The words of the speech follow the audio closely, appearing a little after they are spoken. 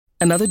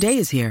Another day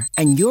is here,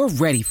 and you're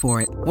ready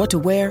for it. What to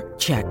wear?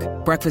 Check.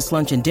 Breakfast,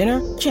 lunch, and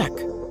dinner? Check.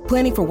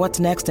 Planning for what's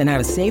next and how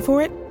to save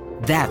for it?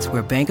 That's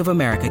where Bank of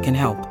America can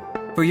help.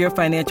 For your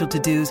financial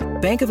to-dos,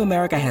 Bank of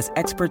America has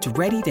experts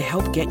ready to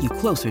help get you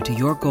closer to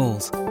your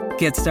goals.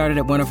 Get started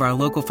at one of our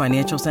local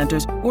financial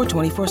centers or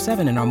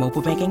 24/7 in our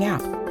mobile banking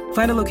app.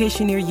 Find a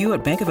location near you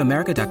at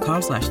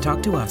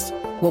bankofamerica.com/talktous.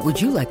 What would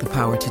you like the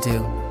power to do?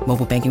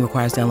 Mobile banking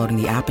requires downloading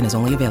the app and is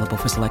only available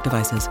for select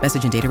devices.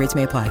 Message and data rates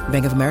may apply.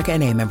 Bank of America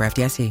N.A., member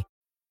FDIC.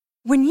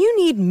 When you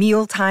need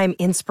mealtime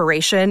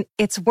inspiration,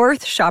 it's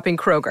worth shopping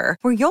Kroger,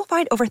 where you'll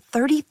find over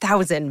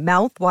 30,000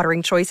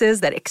 mouth-watering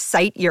choices that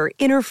excite your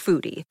inner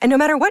foodie. And no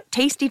matter what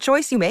tasty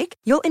choice you make,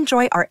 you'll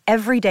enjoy our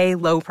everyday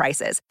low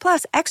prices,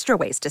 plus extra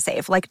ways to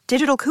save, like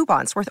digital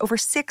coupons worth over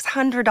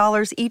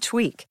 $600 each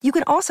week. You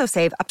can also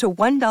save up to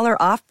 $1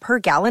 off per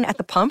gallon at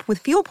the pump with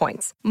fuel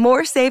points.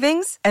 More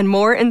savings and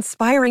more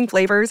inspiring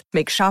flavors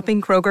make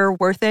shopping Kroger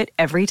worth it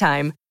every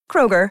time.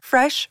 Kroger,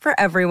 fresh for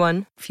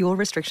everyone. Fuel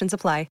restrictions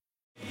apply.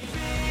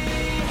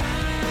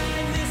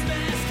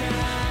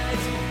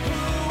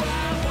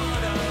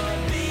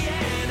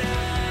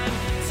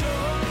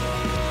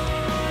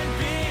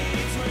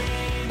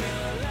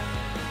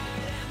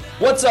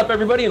 What's up,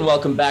 everybody, and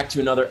welcome back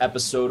to another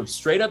episode of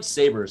Straight Up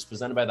Sabres,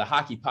 presented by the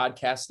Hockey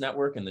Podcast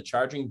Network and the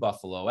Charging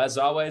Buffalo. As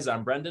always,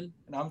 I'm Brendan.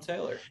 And I'm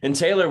Taylor. And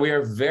Taylor, we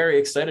are very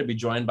excited to be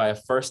joined by a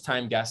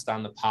first-time guest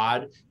on the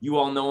pod. You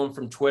all know him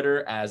from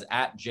Twitter as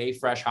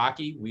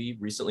 @JFreshHockey. We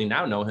recently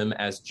now know him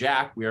as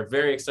Jack. We are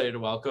very excited to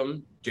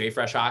welcome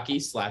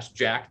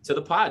JFreshHockey/Jack to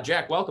the pod.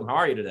 Jack, welcome. How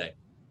are you today?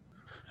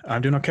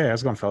 I'm doing okay.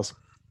 How's it going, fellas?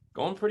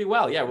 Going pretty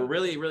well. Yeah, we're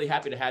really, really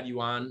happy to have you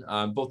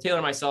on. Both Taylor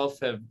and myself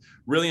have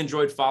really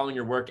enjoyed following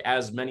your work,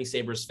 as many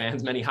Sabres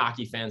fans, many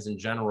hockey fans in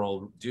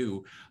general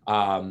do.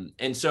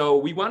 And so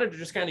we wanted to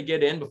just kind of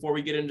get in before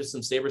we get into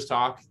some Sabres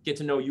talk, get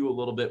to know you a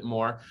little bit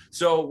more.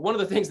 So one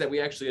of the things that we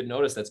actually had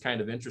noticed that's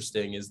kind of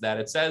interesting is that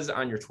it says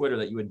on your Twitter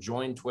that you had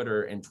joined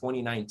Twitter in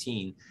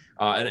 2019,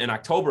 in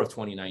October of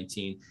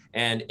 2019.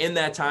 And in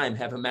that time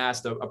have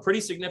amassed a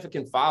pretty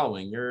significant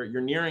following.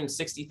 You're nearing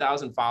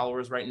 60,000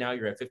 followers right now.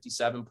 You're at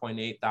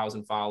 57.8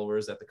 thousand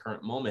followers at the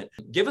current moment.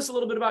 Give us a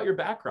little bit about your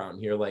background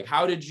here. Like,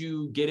 how did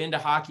you get into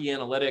hockey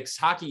analytics,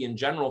 hockey in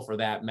general for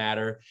that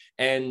matter,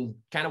 and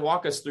kind of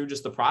walk us through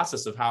just the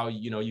process of how,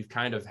 you know, you've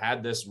kind of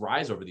had this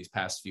rise over these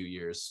past few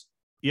years?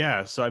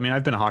 Yeah. So, I mean,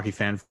 I've been a hockey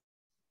fan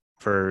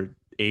for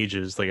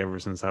ages, like ever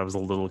since I was a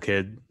little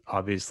kid,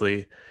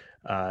 obviously.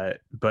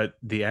 But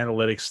the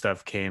analytics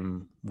stuff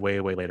came way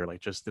later,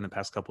 like just in the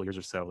past couple of years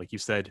or so. Like you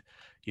said,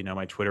 you know,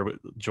 my Twitter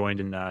joined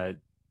in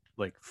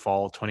like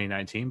fall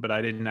 2019, but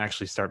I didn't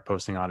actually start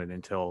posting on it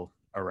until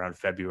around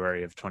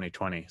February of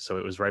 2020. So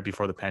it was right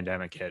before the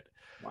pandemic hit.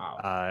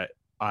 Wow.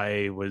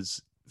 I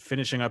was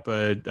finishing up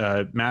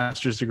a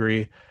master's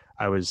degree.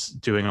 I was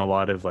doing a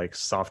lot of like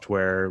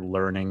software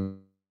learning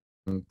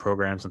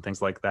programs and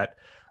things like that,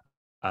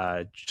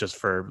 just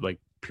for like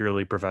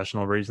purely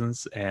professional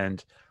reasons.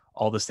 And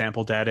all the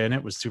sample data in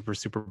it was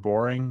super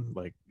boring.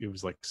 Like it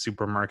was like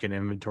supermarket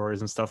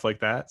inventories and stuff like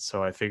that.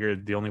 So I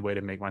figured the only way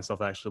to make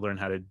myself actually learn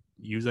how to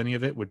use any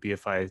of it would be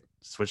if I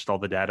switched all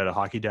the data to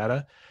hockey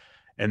data.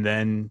 And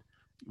then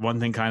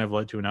one thing kind of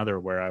led to another,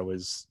 where I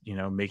was, you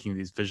know, making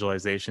these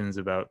visualizations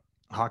about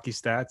hockey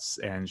stats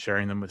and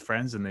sharing them with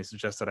friends, and they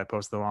suggested I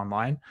post them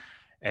online.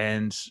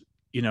 And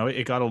you know,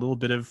 it got a little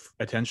bit of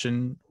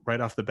attention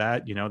right off the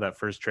bat. You know, that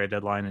first trade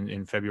deadline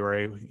in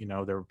February, you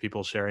know, there were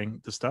people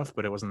sharing the stuff,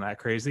 but it wasn't that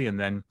crazy. And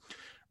then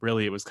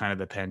really it was kind of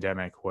the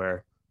pandemic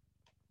where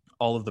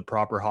all of the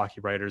proper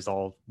hockey writers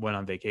all went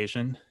on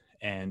vacation,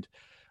 and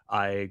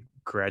I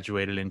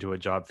graduated into a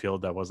job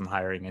field that wasn't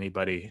hiring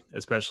anybody,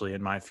 especially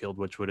in my field,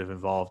 which would have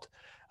involved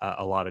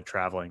a lot of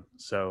traveling.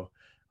 So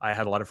I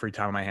had a lot of free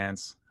time on my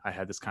hands. I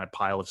had this kind of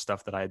pile of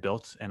stuff that I had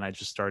built, and I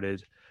just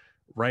started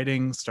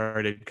writing,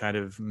 started kind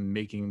of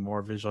making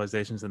more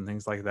visualizations and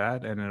things like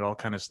that, and it all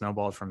kind of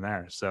snowballed from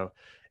there. So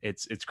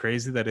it's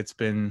crazy that it's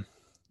been,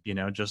 you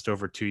know, just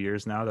over 2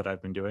 years now that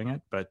I've been doing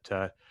it, but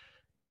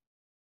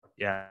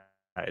yeah,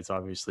 it's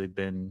obviously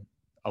been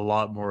a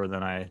lot more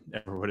than I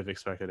ever would have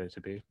expected it to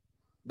be.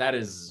 That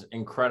is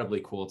incredibly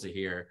cool to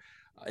hear.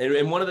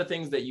 And one of the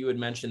things that you had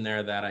mentioned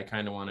there that I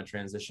kind of want to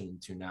transition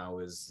to now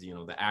is, you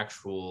know, the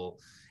actual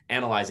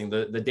analyzing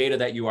the data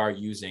that you are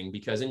using,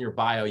 because in your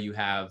bio you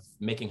have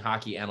making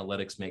hockey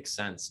analytics make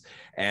sense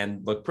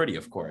and look pretty,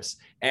 of course.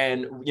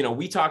 And, you know,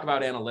 we talk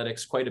about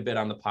analytics quite a bit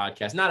on the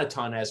podcast, not a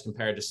ton as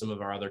compared to some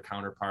of our other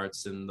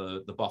counterparts in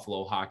the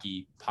Buffalo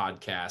hockey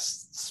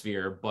podcast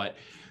sphere. But,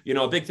 you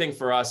know, a big thing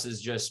for us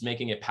is just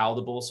making it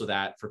palatable so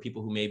that for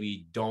people who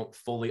maybe don't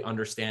fully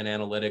understand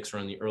analytics or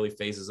in the early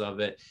phases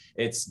of it,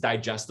 it's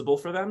digestible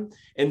for them.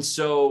 And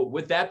so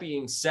with that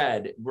being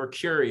said, we're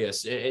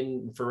curious,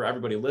 and for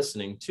everybody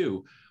listening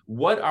too,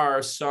 what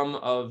are some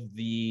of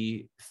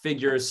the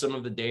figures, some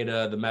of the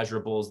data, the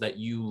measurables that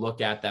you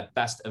look at that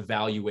best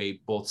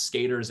evaluate both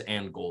skaters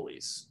and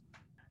goalies?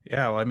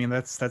 Yeah, well, I mean,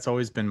 that's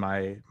always been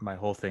my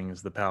whole thing,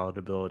 is the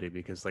palatability,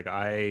 because like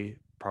I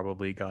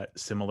probably got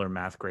similar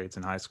math grades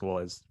in high school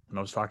as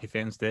most hockey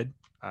fans did.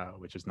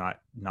 which is not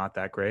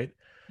that great.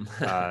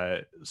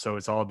 So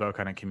it's all about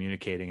kind of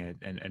communicating it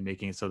and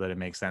making it so that it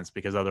makes sense,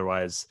 because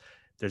otherwise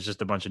there's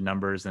just a bunch of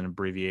numbers and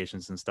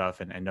abbreviations and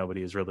stuff, and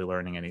nobody is really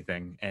learning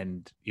anything.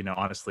 And,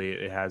 honestly,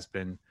 it has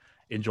been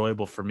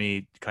enjoyable for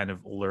me kind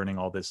of learning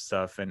all this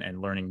stuff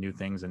and learning new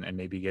things and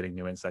maybe getting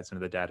new insights into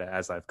the data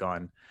as I've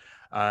gone.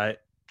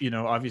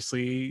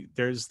 Obviously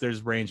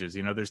there's ranges,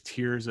 there's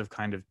tiers of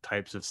kind of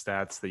types of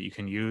stats that you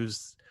can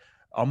use.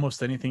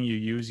 Almost anything you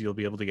use, you'll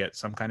be able to get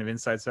some kind of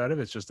insights out of.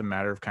 It's just a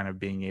matter of kind of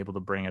being able to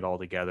bring it all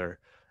together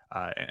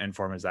and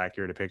form as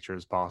accurate a picture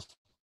as possible.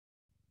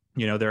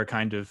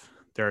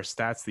 There are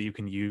stats that you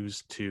can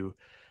use to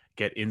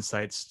get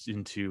insights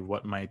into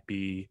what might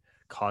be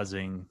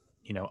causing,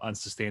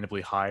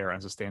 unsustainably high or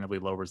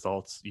unsustainably low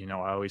results. I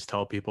always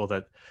tell people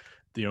that,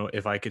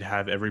 if I could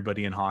have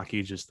everybody in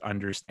hockey just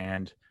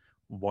understand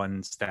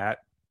one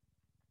stat,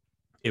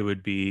 it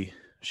would be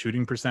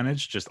shooting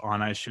percentage, just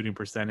on ice shooting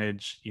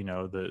percentage,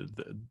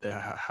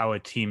 the how a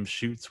team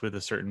shoots with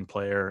a certain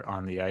player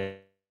on the ice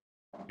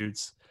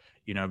shoots,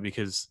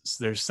 because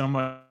there's so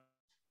much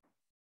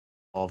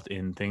involved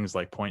in things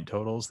like point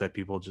totals that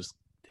people just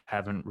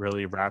haven't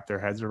really wrapped their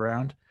heads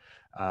around.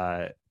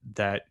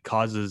 That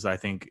causes, I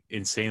think,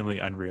 insanely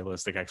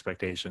unrealistic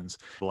expectations.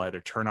 Will either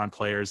turn on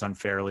players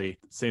unfairly.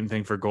 Same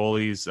thing for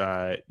goalies.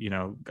 I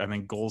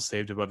think goals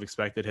saved above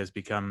expected has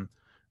become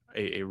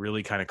a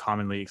really kind of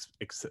commonly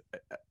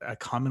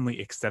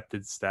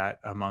accepted stat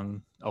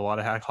among a lot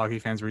of hockey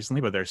fans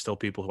recently, but there's still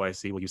people who I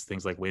see will use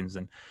things like wins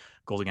and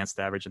goals against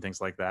average and things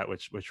like that,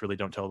 which really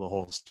don't tell the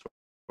whole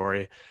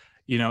story.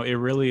 It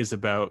really is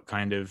about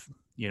kind of,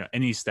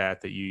 any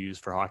stat that you use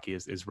for hockey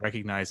is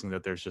recognizing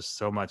that there's just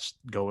so much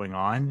going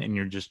on, and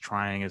you're just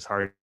trying as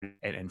hard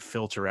and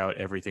filter out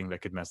everything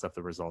that could mess up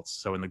the results.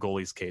 So in the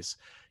goalie's case,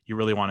 you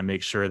really want to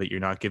make sure that you're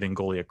not giving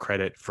goalie a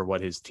credit for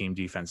what his team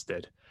defense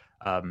did.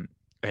 And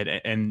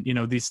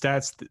these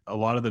stats, a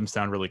lot of them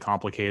sound really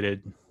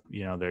complicated.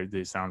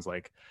 They sounds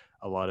like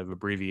a lot of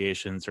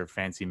abbreviations or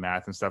fancy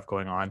math and stuff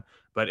going on.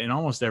 But in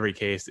almost every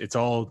case, it's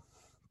all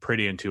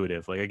pretty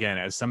intuitive. Like, again,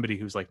 as somebody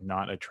who's like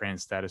not a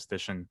trained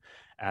statistician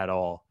at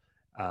all,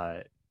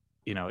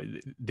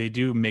 they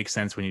do make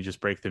sense when you just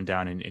break them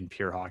down in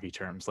pure hockey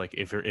terms. Like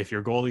if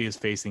your goalie is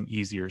facing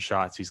easier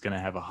shots, he's going to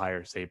have a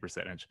higher save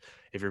percentage.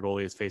 If your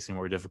goalie is facing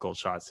more difficult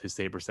shots, his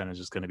save percentage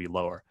is going to be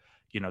lower.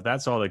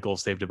 That's all that goal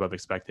saved above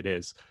expected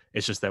is.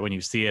 It's just that when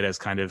you see it as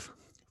kind of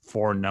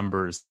four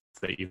numbers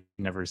that you've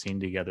never seen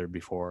together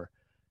before,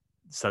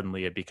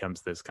 suddenly it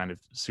becomes this kind of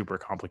super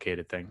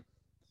complicated thing.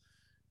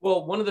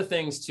 Well, one of the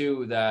things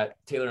too that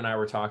Taylor and I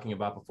were talking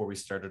about before we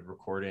started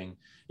recording,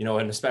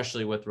 and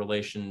especially with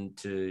relation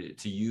to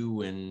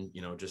you and,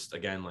 just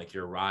again, like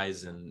your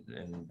rise and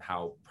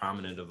how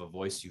prominent of a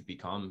voice you've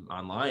become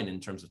online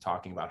in terms of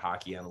talking about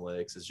hockey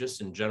analytics, is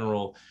just in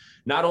general,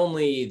 not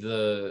only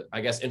the,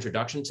 I guess,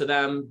 introduction to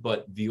them,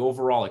 but the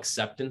overall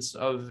acceptance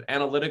of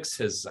analytics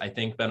has, I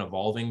think, been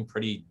evolving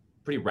pretty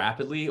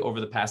rapidly over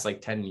the past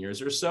like 10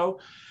 years or so.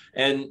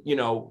 And,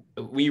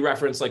 we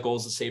reference like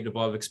goals saved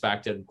above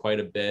expected quite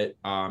a bit.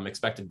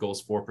 Expected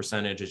goals for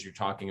percentage, as you're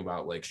talking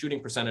about like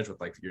shooting percentage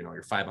with like, your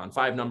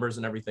 5-on-5 numbers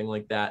and everything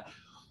like that.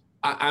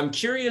 I'm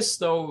curious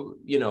though,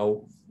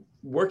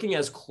 working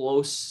as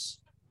close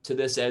to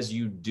this as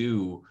you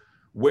do,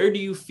 where do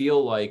you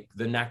feel like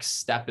the next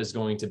step is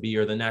going to be,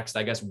 or the next,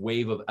 I guess,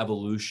 wave of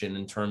evolution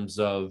in terms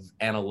of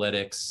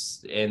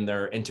analytics and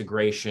their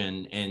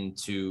integration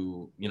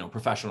into,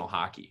 professional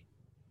hockey?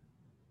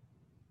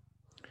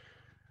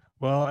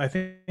 Well, I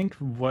think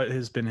what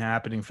has been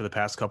happening for the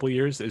past couple of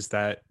years is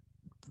that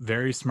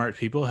very smart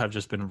people have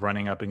just been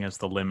running up against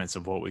the limits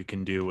of what we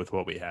can do with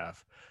what we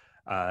have.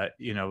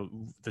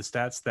 The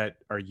stats that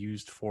are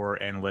used for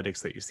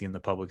analytics that you see in the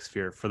public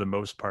sphere, for the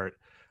most part,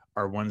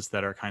 are ones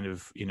that are kind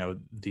of,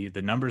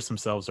 the numbers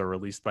themselves are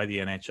released by the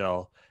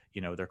NHL.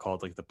 They're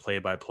called like the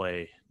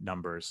play-by-play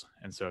numbers.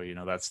 And so,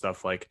 that's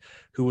stuff like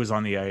who was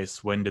on the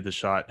ice, when did the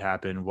shot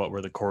happen, what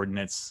were the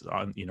coordinates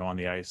on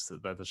the ice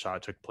that the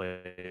shot took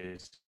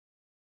place.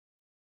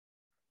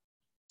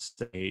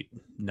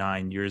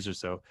 8-9 years or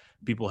so,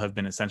 people have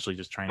been essentially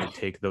just trying to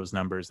take those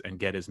numbers and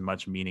get as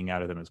much meaning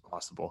out of them as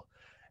possible.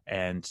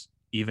 And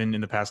even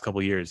in the past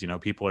couple of years,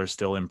 people are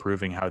still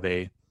improving how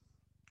they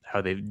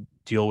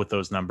deal with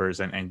those numbers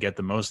and get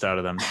the most out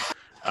of them.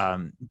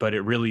 But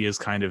it really is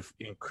kind of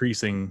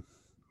increasing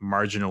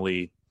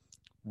marginally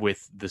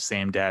with the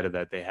same data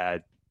that they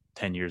had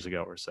 10 years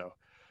ago or so.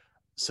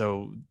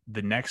 So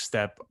the next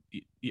step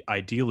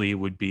ideally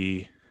would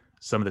be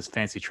some of this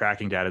fancy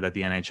tracking data that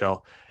the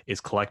NHL is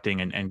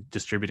collecting and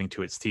distributing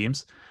to its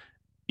teams.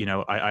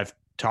 I've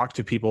talked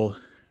to people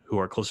who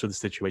are closer to the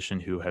situation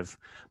who have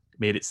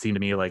made it seem to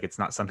me like it's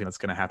not something that's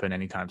going to happen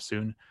anytime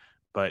soon.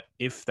 But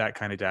if that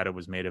kind of data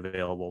was made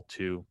available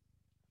to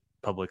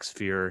public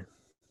sphere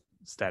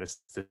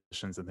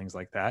statisticians and things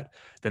like that,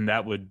 then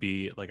that would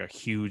be like a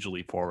huge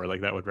leap forward.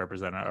 Like that would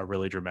represent a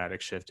really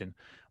dramatic shift in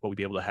what we'd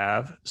be able to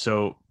have.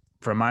 So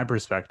from my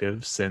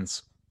perspective,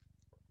 since,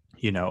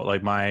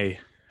 like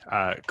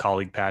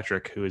colleague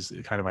Patrick, who is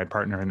kind of my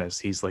partner in this.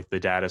 He's like the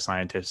data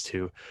scientist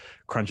who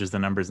crunches the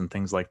numbers and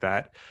things like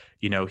that.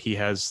 He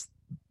has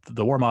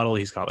the war model.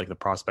 He's got like the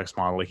prospects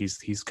model. Like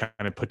he's kind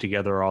of put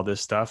together all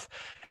this stuff.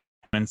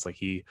 And it's like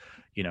he,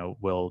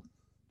 will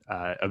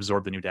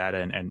absorb the new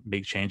data and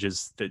make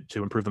changes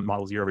to improve the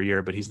models year over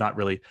year. But he's not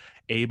really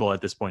able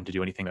at this point to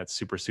do anything that's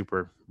super,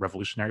 super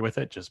revolutionary with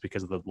it, just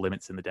because of the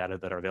limits in the data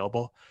that are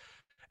available.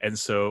 And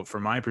so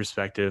from my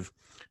perspective,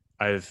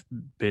 I've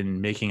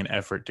been making an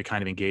effort to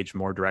kind of engage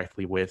more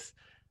directly with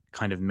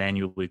kind of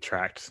manually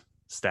tracked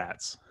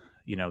stats,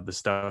 the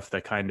stuff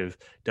that kind of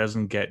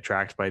doesn't get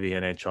tracked by the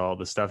NHL,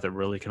 the stuff that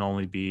really can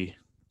only be,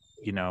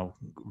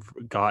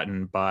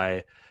 gotten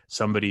by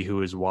somebody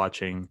who is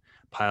watching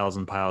piles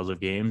and piles of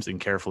games and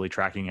carefully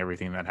tracking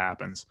everything that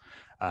happens.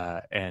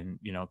 And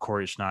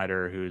Corey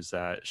Schneider, who's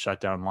Shut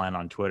Down Line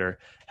on Twitter,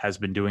 has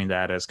been doing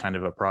that as kind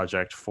of a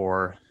project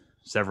for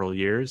several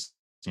years.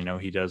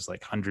 He does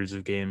like hundreds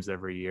of games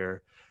every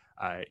year.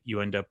 You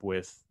end up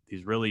with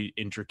these really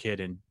intricate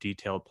and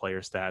detailed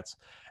player stats.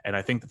 And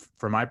I think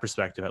from my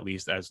perspective, at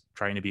least as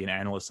trying to be an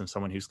analyst and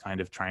someone who's kind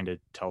of trying to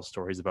tell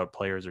stories about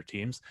players or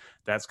teams,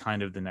 that's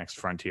kind of the next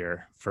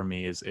frontier for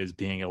me is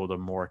being able to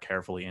more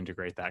carefully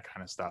integrate that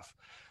kind of stuff.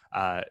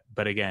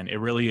 But again, it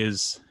really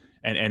is,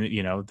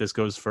 and this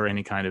goes for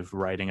any kind of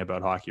writing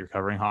about hockey or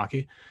covering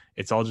hockey.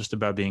 It's all just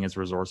about being as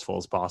resourceful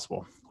as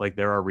possible. Like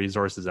there are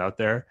resources out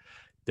there.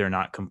 They're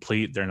not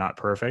complete. They're not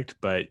perfect,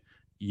 but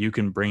you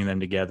can bring them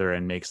together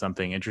and make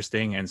something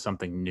interesting and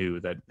something new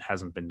that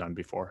hasn't been done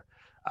before.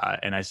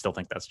 And I still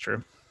think that's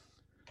true.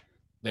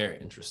 Very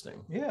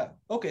interesting. Yeah.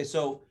 Okay.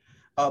 So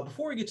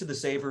before we get to the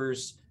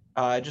Sabres,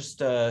 I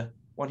just want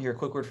to hear a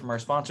quick word from our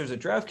sponsors at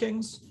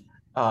DraftKings.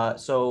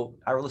 So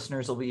our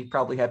listeners will be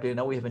probably happy to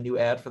know we have a new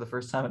ad for the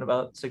first time in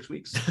about 6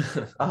 weeks.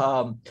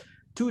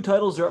 2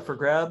 titles are up for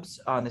grabs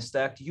on the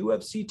stacked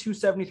UFC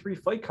 273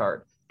 fight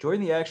card. Join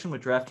the action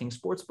with DraftKings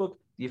Sportsbook,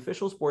 the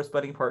official sports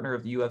betting partner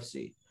of the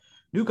UFC.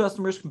 New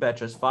customers can bet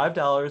just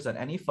 $5 on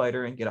any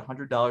fighter and get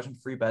 $100 in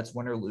free bets,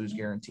 win or lose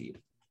guaranteed.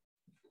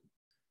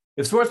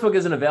 If Sportsbook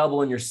isn't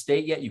available in your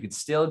state yet, you could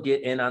still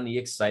get in on the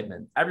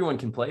excitement. Everyone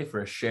can play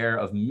for a share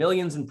of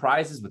millions in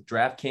prizes with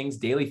DraftKings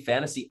daily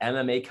fantasy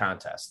MMA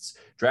contests.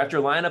 Draft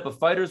your lineup of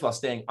fighters while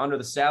staying under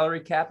the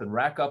salary cap and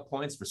rack up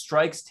points for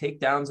strikes,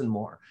 takedowns, and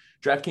more.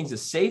 DraftKings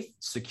is safe,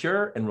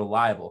 secure, and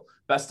reliable.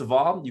 Best of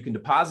all, you can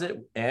deposit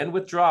and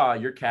withdraw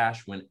your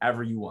cash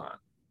whenever you want.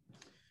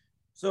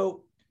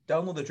 So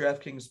download the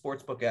DraftKings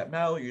Sportsbook app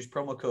now. Use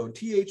promo code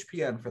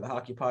THPN for the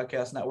Hockey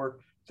Podcast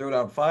Network. Throw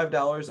down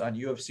 $5 on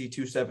UFC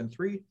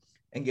 273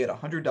 and get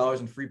 $100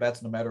 in free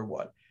bets no matter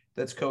what.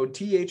 That's code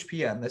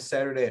THPN this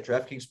Saturday at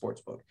DraftKings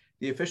Sportsbook,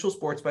 the official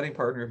sports betting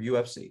partner of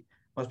UFC.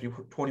 Must be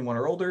 21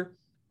 or older.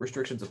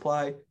 Restrictions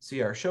apply.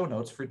 See our show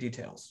notes for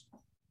details.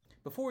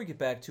 Before we get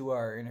back to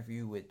our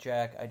interview with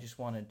Jack, I just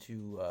wanted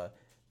to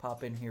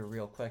pop in here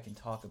real quick and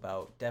talk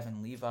about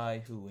Devin Levi,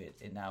 who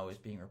it now is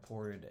being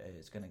reported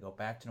is going to go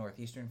back to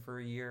Northeastern for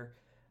a year.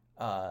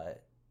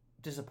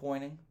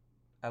 Disappointing,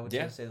 I would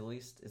say the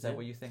least. Is that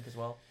what you think as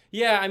well?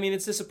 Yeah, I mean,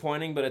 it's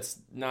disappointing, but it's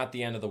not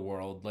the end of the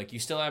world. Like, you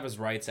still have his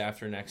rights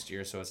after next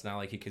year, so it's not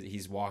like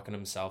he's walking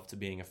himself to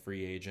being a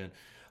free agent.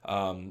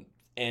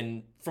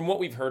 And from what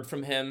we've heard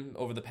from him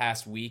over the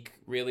past week,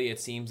 really, it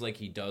seems like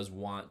he does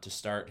want to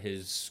start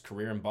his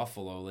career in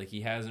Buffalo. Like, he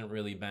hasn't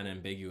really been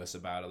ambiguous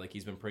about it. Like,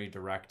 he's been pretty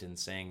direct in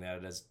saying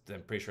that.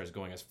 I'm pretty sure it's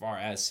going as far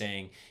as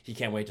saying he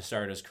can't wait to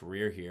start his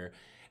career here.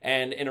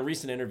 And in a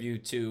recent interview,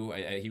 too,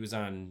 he was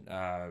on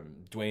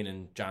Dwayne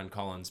and John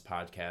Cullen's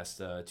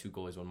podcast, Two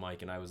Goalies, One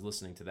Mic, and I was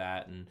listening to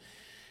that. And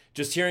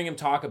just hearing him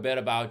talk a bit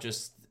about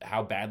just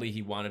how badly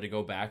he wanted to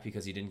go back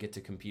because he didn't get to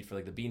compete for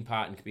like the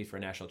Beanpot and compete for a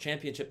national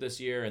championship this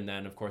year. And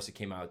then, of course, it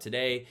came out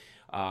today,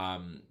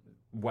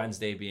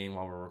 Wednesday being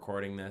while we're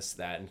recording this,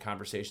 that in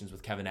conversations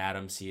with Kevin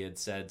Adams, he had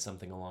said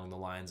something along the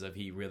lines of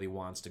he really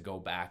wants to go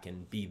back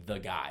and be the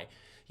guy.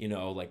 You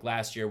know, like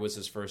last year was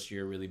his first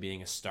year really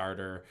being a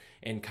starter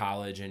in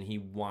college, and he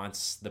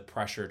wants the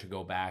pressure to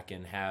go back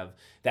and have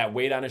that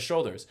weight on his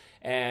shoulders.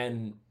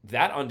 And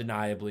that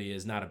undeniably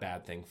is not a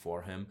bad thing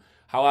for him.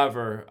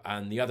 However,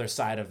 on the other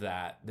side of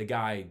that, the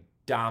guy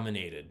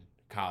dominated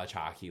college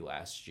hockey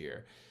last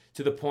year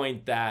to the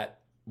point that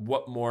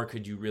what more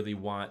could you really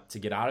want to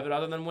get out of it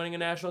other than winning a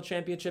national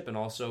championship? And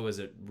also, is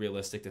it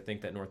realistic to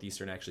think that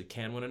Northeastern actually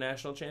can win a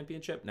national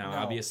championship? Now,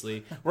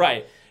 obviously,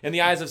 right. In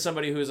the eyes of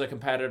somebody who's a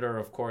competitor,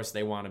 of course,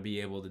 they want to be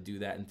able to do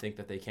that and think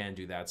that they can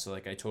do that. So,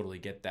 like, I totally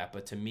get that.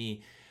 But to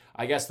me,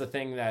 I guess the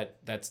thing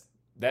that's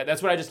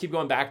what I just keep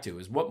going back to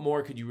is what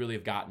more could you really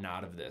have gotten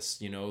out of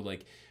this? You know,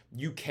 like,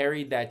 you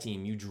carried that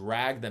team. You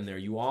dragged them there.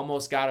 You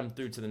almost got them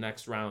through to the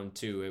next round,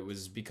 too. It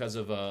was because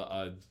of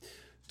a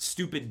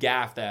stupid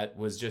gaffe that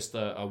was just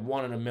a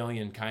 1 in a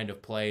million kind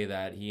of play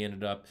that he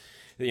ended up,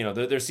 you know,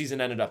 their season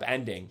ended up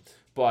ending.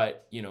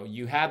 But, you know,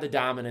 you had the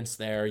dominance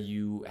there.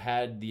 You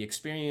had the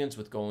experience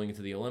with going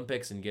into the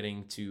Olympics and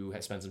getting to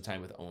spend some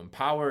time with Owen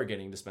Power,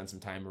 getting to spend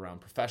some time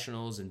around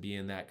professionals and be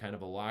in that kind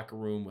of a locker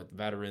room with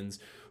veterans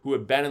who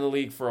had been in the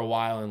league for a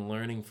while and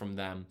learning from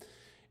them.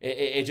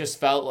 it just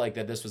felt like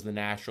that this was the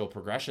natural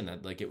progression,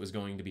 that like it was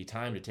going to be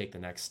time to take the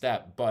next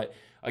step. But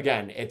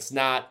again, it's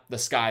not the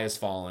sky is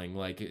falling.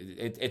 Like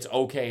it's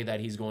okay that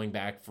he's going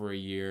back for a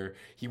year.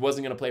 He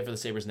wasn't going to play for the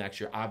Sabres next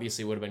year.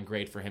 Obviously, it would have been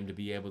great for him to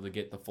be able to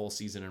get the full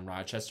season in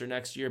Rochester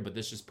next year, but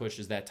this just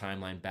pushes that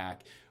timeline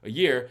back a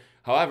year.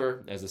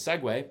 However, as a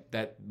segue,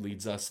 that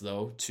leads us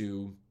though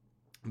to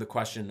the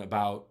question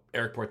about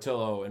Eric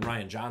Portillo and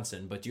Ryan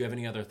Johnson. But do you have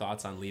any other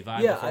thoughts on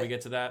Levi before we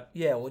get to that?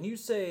 Yeah, when you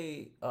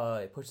say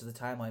it pushes the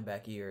timeline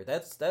back a year,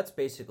 that's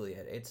basically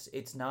it.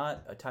 It's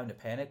not a time to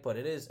panic, but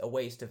it is a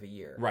waste of a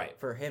year, right,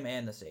 for him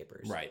and the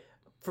Sabres, right.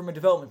 From a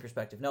development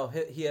perspective. No,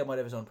 he might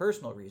have his own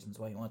personal reasons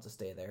why he wants to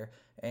stay there,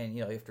 and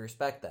you have to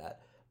respect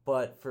that.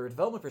 But for a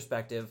development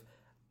perspective,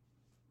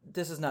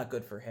 this is not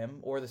good for him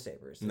or the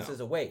Sabres. This is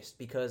a waste,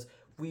 because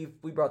we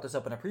brought this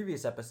up in a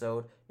previous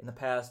episode. In the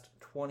past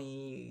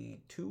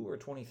 22 or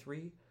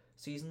 23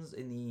 seasons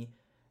in the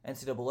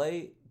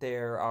NCAA,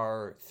 there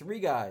are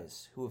 3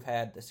 guys who have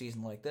had a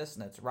season like this,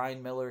 and that's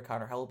Ryan Miller,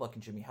 Connor Hellebuck,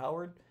 and Jimmy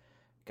Howard.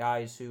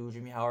 Guys who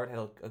Jimmy Howard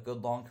had a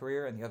good long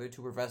career, and the other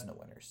 2 were Vezina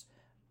winners.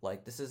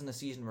 Like, this isn't a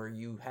season where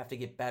you have to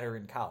get better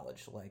in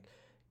college. Like,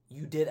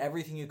 you did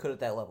everything you could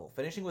at that level.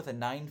 Finishing with a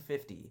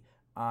 950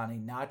 on a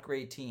not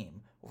great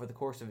team over the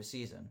course of a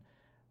season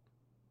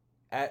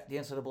at the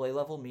NCAA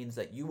level means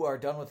that you are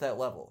done with that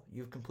level.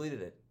 You've completed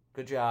it.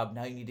 Good job.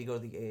 Now you need to go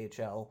to the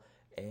AHL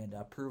and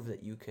prove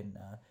that you can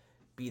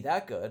be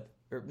that good,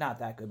 or not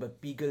that good,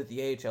 but be good at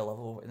the AHL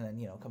level, and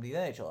then come to the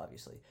NHL.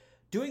 Obviously,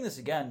 doing this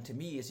again to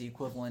me is the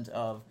equivalent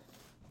of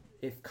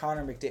if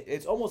Connor McDavid.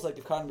 It's almost like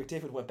if Connor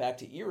McDavid went back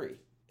to Erie.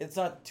 It's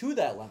not to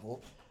that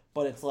level,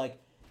 but it's like,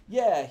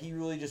 yeah, he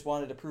really just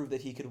wanted to prove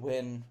that he could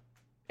win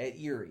at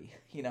Erie.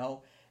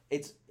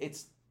 It's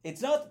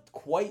not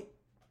quite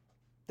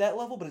that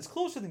level, but it's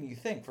closer than you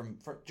think from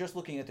just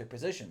looking at their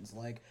positions.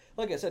 Like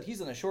I said,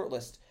 he's on a short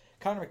list.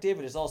 Connor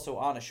McDavid is also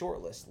on a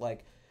short list.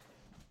 Like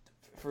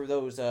for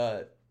those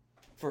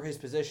for his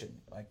position,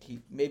 like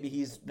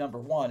he's number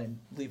 1 and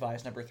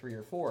Levi's number 3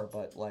 or 4,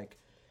 but like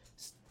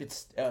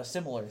it's a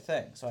similar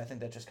thing. So I think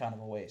that's just kind of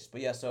a waste.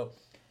 But yeah, so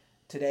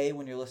today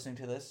when you're listening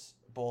to this,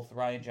 both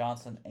Ryan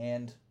Johnson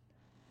and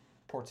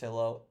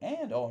Portillo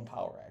and Owen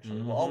Power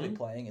actually will all be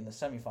playing in the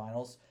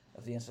semifinals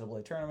of the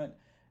NCAA tournament.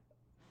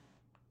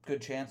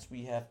 Good chance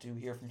we have to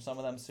hear from some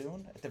of them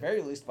soon. At the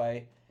very least,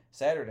 by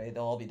Saturday,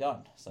 they'll all be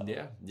done. So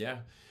yeah.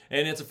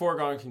 And it's a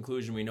foregone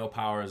conclusion. We know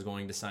Power is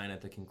going to sign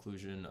at the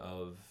conclusion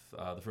of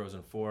the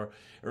Frozen Four.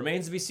 It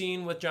remains to be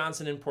seen with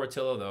Johnson and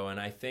Portillo, though. And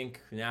I think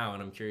now,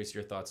 and I'm curious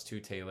your thoughts too,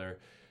 Taylor,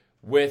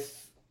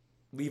 with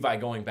Levi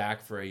going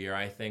back for a year,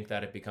 I think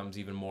that it becomes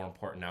even more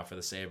important now for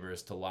the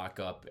Sabres to lock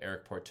up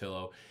Eric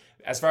Portillo.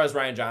 As far as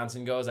Ryan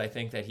Johnson goes, I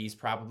think that he's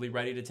probably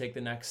ready to take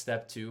the next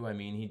step too. I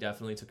mean, he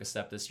definitely took a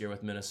step this year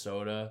with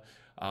Minnesota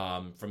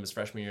from his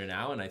freshman year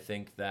now, and I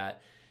think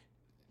that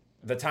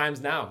the time's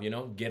now,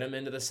 get him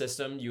into the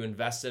system. You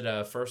invested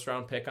a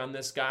first-round pick on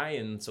this guy,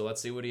 and so let's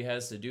see what he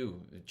has to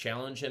do.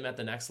 Challenge him at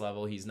the next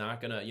level. He's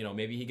not going to,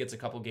 maybe he gets a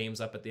couple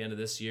games up at the end of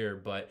this year,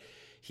 but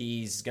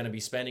he's going to be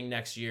spending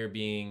next year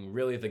being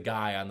really the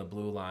guy on the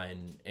blue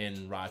line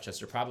in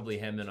Rochester, probably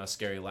him and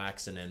Oskari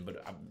Laaksonen,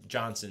 but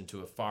Johnson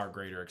to a far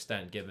greater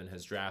extent given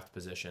his draft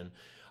position.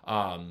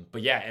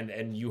 But yeah,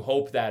 and you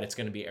hope that it's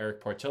going to be Eric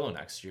Portillo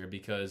next year,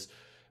 because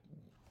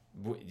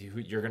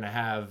you're going to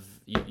have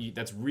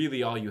that's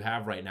really all you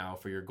have right now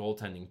for your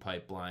goaltending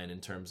pipeline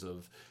in terms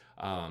of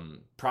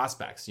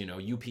prospects.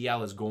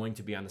 UPL is going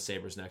to be on the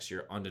Sabres next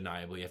year,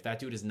 undeniably. If that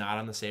dude is not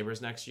on the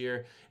Sabres next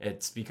year,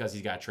 it's because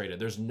he got traded.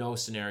 There's no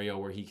scenario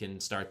where he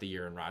can start the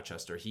year in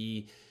Rochester.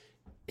 He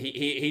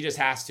just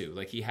has to.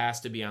 Like, he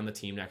has to be on the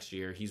team next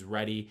year. He's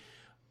ready.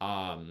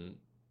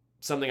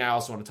 Something I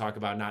also want to talk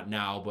about, not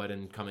now, but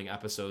in coming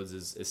episodes,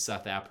 is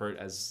Seth Appert,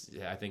 as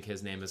I think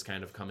his name is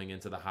kind of coming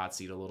into the hot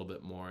seat a little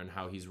bit more and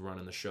how he's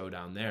running the show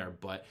down there.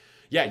 But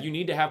yeah, you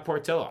need to have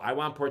Portillo. I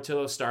want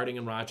Portillo starting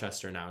in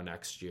Rochester now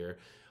next year.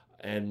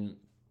 And,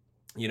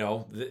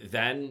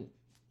 then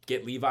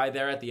get Levi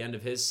there at the end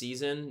of his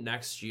season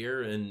next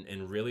year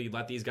and really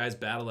let these guys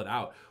battle it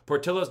out.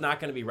 Portillo's not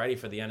going to be ready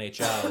for the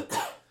NHL.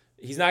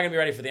 He's not going to be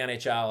ready for the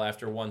NHL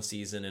after one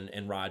season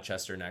in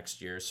Rochester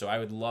next year. So I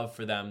would love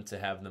for them to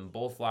have them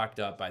both locked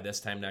up by this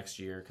time next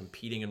year,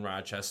 competing in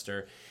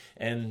Rochester,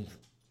 and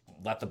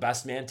let the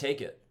best man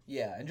take it.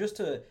 Yeah, and just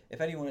if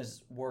anyone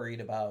is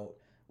worried about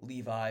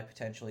Levi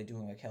potentially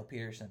doing like Cal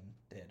Peterson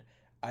did,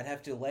 I'd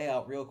have to lay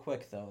out real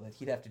quick, though, that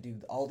he'd have to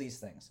do all these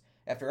things.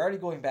 After already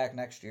going back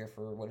next year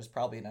for what is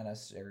probably an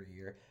unnecessary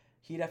year,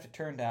 he'd have to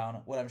turn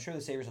down what I'm sure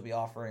the Sabres will be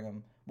offering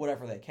him,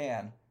 whatever they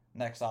can,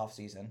 next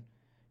offseason.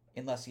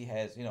 Unless he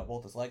has,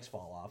 both his legs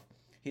fall off.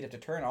 He'd have to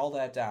turn all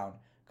that down,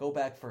 go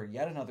back for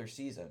yet another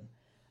season,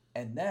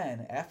 and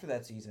then, after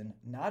that season,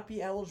 not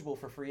be eligible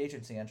for free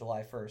agency on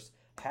July 1st.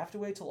 Have to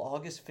wait till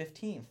August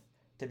 15th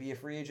to be a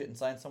free agent and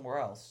sign somewhere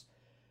else.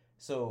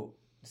 So,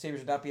 the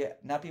Sabres would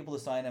not be able to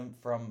sign him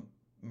from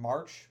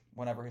March,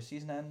 whenever his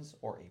season ends,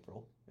 or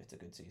April, if it's a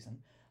good season,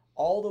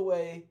 all the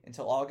way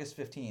until August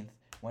 15th,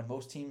 when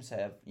most teams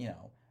have,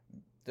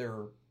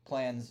 their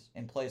plans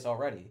in place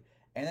already.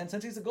 And then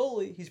since he's a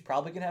goalie, he's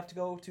probably going to have to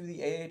go to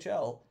the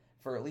AHL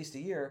for at least a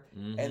year.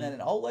 Mm-hmm. And then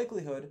in all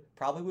likelihood,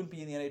 probably wouldn't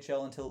be in the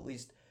NHL until at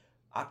least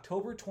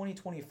October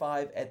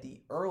 2025 at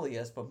the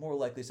earliest, but more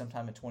likely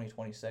sometime in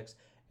 2026.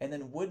 And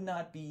then would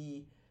not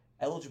be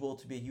eligible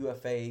to be a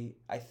UFA,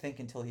 I think,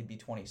 until he'd be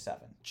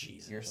 27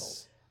 years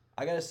old.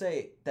 I got to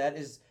say, that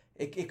is,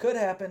 it could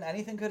happen.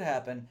 Anything could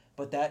happen.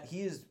 But that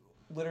he is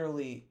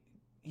literally,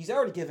 he's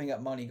already giving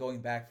up money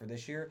going back for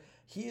this year.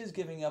 He is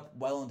giving up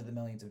well into the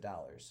millions of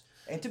dollars.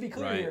 And to be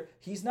clear here,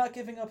 he's not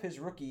giving up his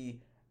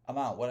rookie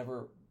amount,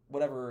 whatever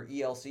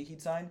ELC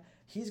he'd sign.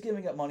 He's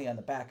giving up money on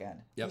the back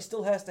end. Yep. He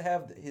still has to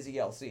have his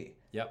ELC.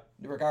 Yep.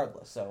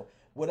 Regardless. So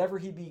whatever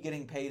he'd be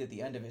getting paid at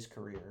the end of his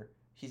career,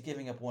 he's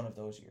giving up one of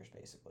those years,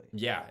 basically.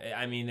 Yeah,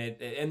 I mean,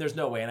 and there's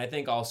no way. And I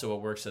think also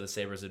what works to the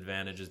Sabres'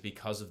 advantage is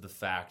because of the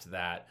fact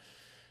that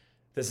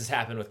this has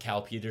happened with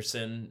Cal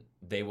Peterson.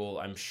 They will,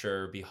 I'm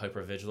sure, be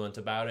hyper-vigilant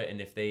about it.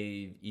 And if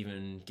they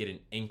even get an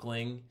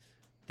inkling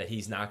that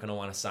he's not going to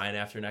want to sign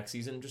after next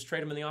season, just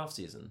trade him in the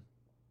offseason.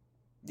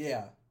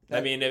 Yeah.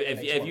 I mean,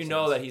 if you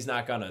know that he's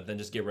not going to, then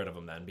just get rid of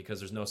him then, because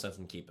there's no sense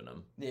in keeping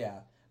him. Yeah.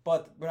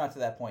 But we're not to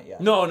that point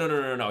yet.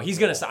 No. He's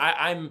going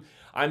to...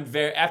 I'm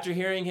very... After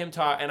hearing him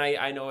talk, and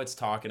I know it's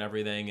talk and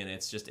everything, and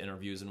it's just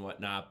interviews and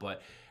whatnot,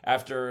 but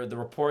after the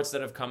reports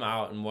that have come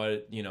out and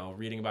what,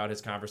 reading about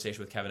his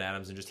conversation with Kevin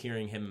Adams and just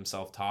hearing him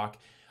himself talk,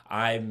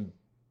 I'm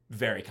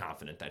very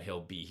confident that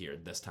he'll be here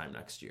this time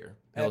next year.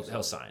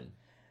 He'll sign.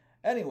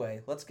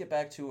 Anyway, let's get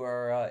back to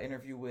our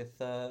interview with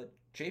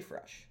Jay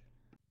Fresh.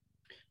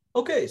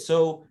 Okay,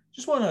 so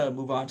just want to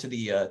move on to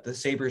the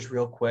Sabres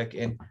real quick,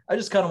 and I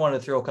just kind of want to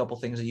throw a couple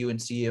things at you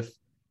and see if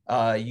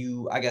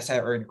you, I guess,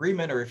 are in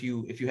agreement, or if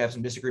you have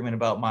some disagreement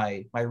about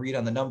my read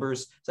on the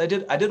numbers. So I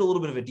did a little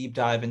bit of a deep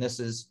dive, and this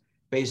is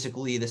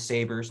basically the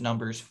Sabres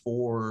numbers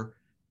for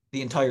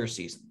the entire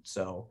season.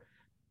 So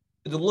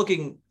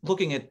looking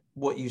at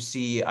what you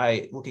see,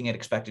 looking at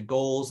expected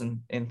goals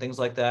and things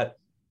like that,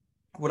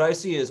 what I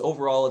see is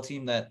overall a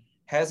team that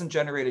hasn't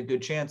generated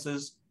good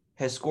chances,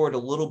 has scored a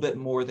little bit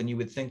more than you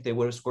would think they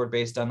would have scored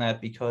based on that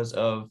because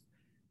of,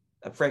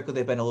 frankly,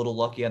 they've been a little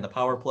lucky on the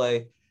power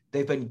play.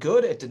 They've been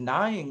good at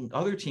denying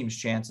other teams'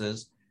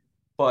 chances,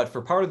 but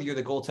for part of the year,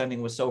 the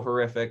goaltending was so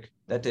horrific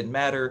that didn't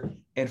matter.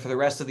 And for the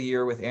rest of the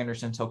year with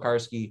Anderson,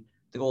 Tokarski,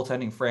 the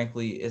goaltending,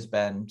 frankly, has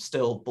been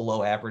still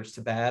below average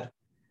to bad.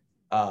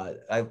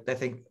 I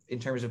think in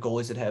terms of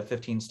goalies that have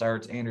 15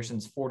 starts,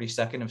 Anderson's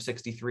 42nd of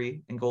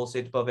 63 in goal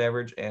saved above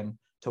average, and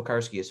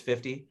Tokarski is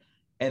 50.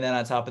 And then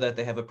on top of that,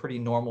 they have a pretty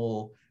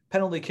normal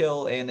penalty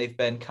kill, and they've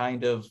been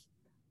kind of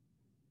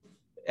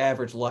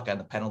average luck on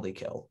the penalty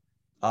kill.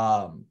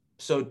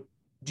 So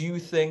do you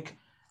think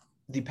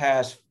the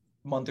past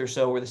month or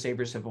so where the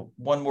Sabres have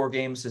won more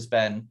games there's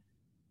been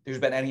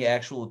any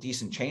actual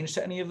decent change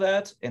to any of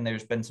that, and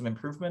there's been some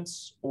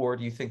improvements? Or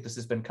do you think this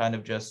has been kind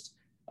of just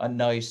a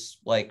nice,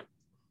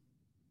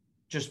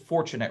 just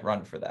fortunate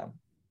run for them?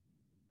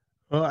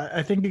 Well,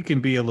 I think it can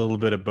be a little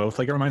bit of both.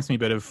 It reminds me a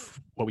bit of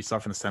what we saw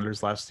from the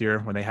Senators last year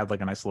when they had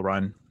a nice little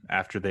run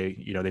after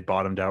they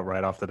bottomed out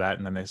right off the bat,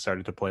 and then they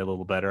started to play a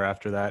little better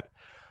after that.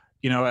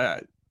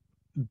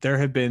 There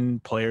have been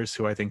players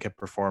who I think have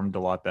performed a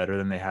lot better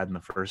than they had in the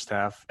first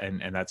half,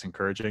 and that's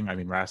encouraging. I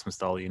mean, Rasmus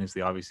Dahlin is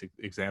the obvious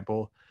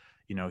example.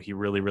 He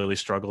really, really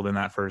struggled in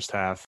that first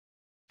half,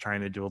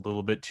 trying to do a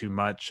little bit too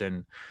much,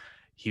 and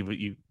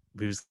he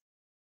was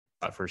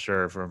for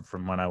sure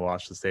from when I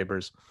watched the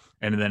Sabres.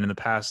 And then in the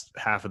past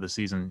half of the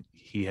season,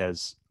 he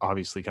has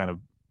obviously kind of,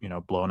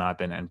 blown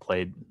up and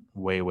played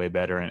way, way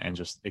better and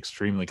just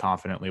extremely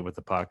confidently with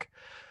the puck.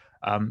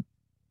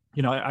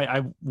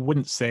 I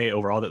wouldn't say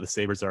overall that the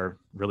Sabres are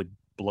really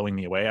blowing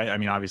me away. I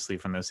mean, obviously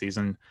from this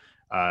season,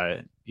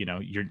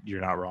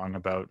 you're not wrong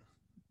about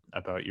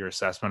your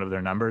assessment of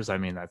their numbers. I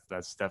mean,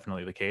 that's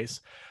definitely the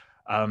case.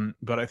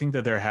 But I think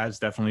that there has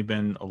definitely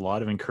been a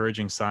lot of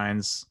encouraging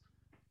signs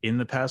in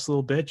the past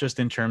little bit, just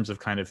in terms of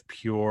kind of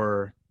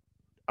pure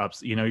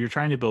ups. You're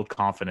trying to build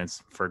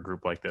confidence for a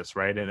group like this,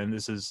 right? And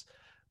this is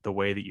the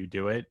way that you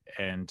do it.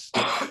 And,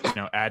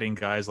 adding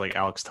guys like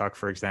Alex Tuch,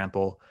 for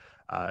example,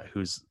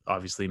 who's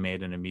obviously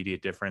made an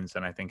immediate difference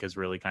and I think has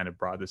really kind of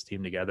brought this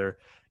team together.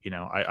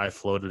 I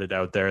floated it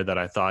out there that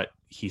I thought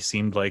he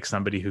seemed like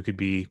somebody who could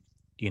be,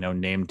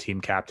 named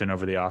team captain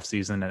over the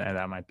offseason, and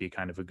that might be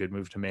kind of a good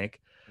move to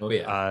make. Oh,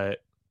 yeah.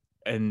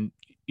 And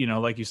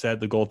like you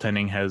said, the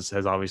goaltending has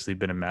obviously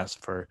been a mess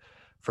for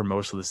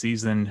most of the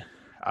season.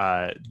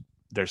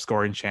 Their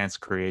scoring chance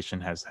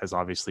creation has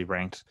obviously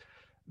ranked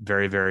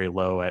very, very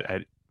low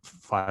at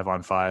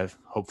 5-on-5.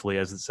 Hopefully,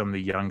 as some of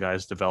the young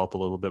guys develop a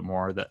little bit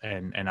more,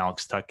 and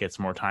Alex Tuch gets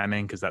more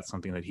timing, because that's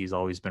something that he's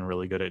always been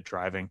really good at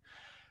driving,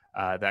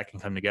 that can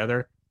come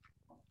together.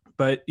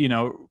 But,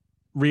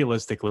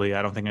 realistically,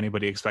 I don't think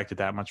anybody expected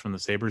that much from the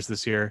Sabres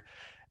this year.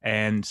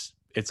 And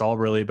it's all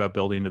really about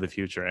building to the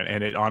future.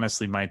 And it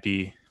honestly might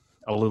be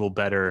a little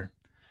better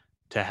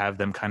to have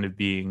them kind of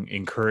being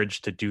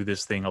encouraged to do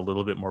this thing a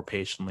little bit more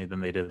patiently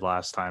than they did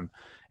last time,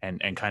 and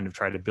kind of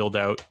try to build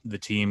out the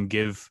team,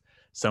 give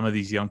some of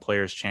these young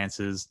players'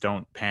 chances.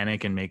 Don't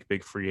panic and make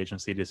big free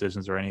agency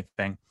decisions or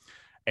anything,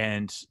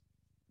 and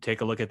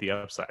take a look at the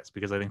upsides,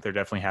 because I think there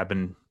definitely have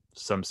been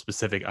some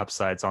specific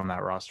upsides on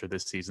that roster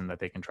this season that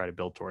they can try to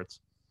build towards.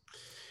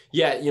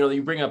 Yeah,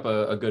 you bring up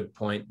a good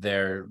point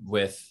there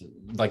with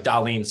like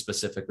Dahlin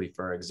specifically,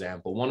 for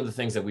example. One of the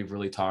things that we've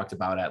really talked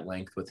about at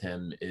length with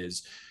him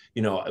is,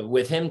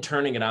 with him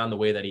turning it on the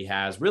way that he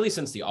has really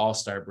since the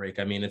All-Star break.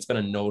 I mean, it's been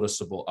a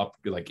noticeable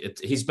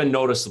he's been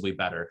noticeably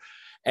better.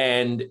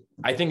 And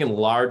I think in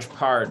large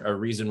part, a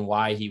reason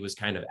why he was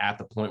kind of at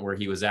the point where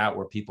he was at,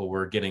 where people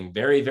were getting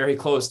very, very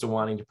close to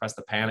wanting to press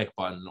the panic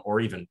button,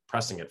 or even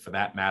pressing it for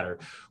that matter,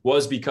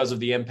 was because of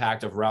the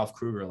impact of Ralph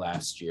Krueger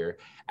last year,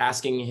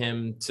 asking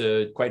him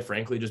to, quite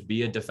frankly, just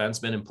be a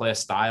defenseman and play a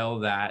style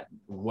that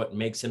what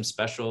makes him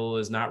special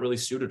is not really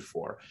suited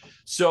for.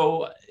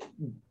 So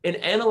in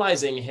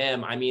analyzing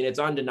him, I mean, it's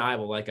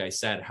undeniable, like I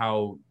said,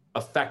 how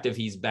effective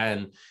he's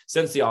been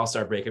since the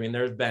All-Star break. I mean,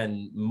 there's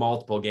been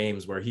multiple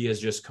games where he has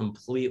just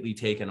completely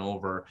taken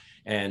over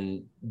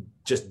and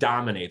just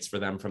dominates for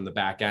them from the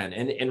back end.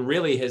 And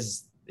really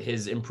his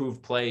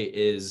improved play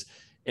is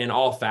in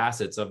all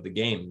facets of the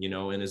game.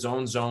 In his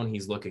own zone,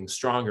 he's looking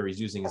stronger. He's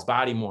using his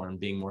body more and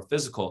being more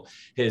physical.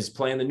 His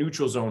play in the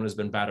neutral zone has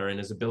been better, and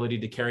his ability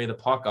to carry the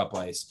puck up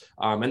ice.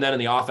 And then in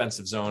the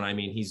offensive zone, I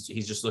mean, he's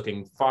just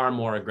looking far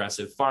more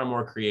aggressive, far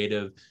more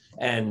creative,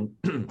 and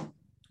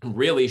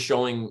really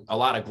showing a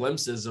lot of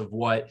glimpses of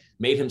what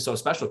made him so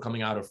special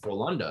coming out of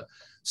Frölunda.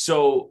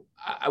 So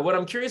what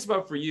I'm curious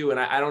about for you, and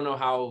I don't know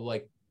how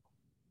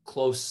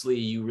closely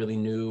you really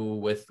knew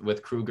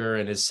with Krueger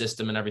and his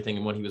system and everything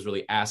and what he was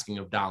really asking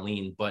of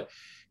Dahlin, but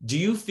do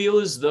you feel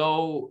as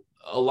though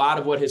a lot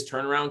of what his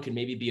turnaround can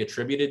maybe be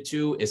attributed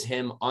to is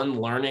him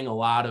unlearning a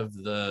lot of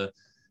the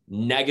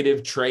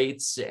negative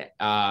traits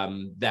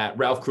that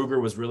Ralph Krueger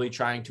was really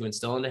trying to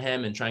instill into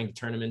him and trying to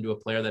turn him into a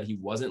player that he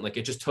wasn't?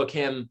 It just took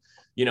him,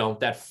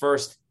 that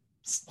first,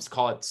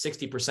 call it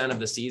 60% of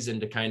the season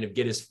to kind of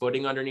get his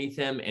footing underneath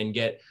him and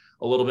get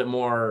a little bit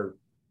more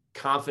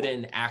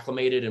confident and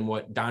acclimated in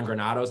what Don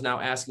Granato is now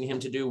asking him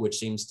to do, which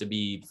seems to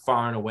be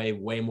far and away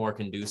way more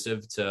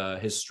conducive to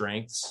his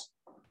strengths.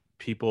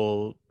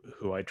 People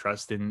who I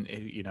trust in,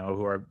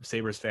 who are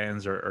Sabres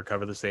fans or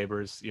cover the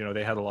Sabres,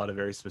 they had a lot of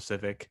very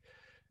specific,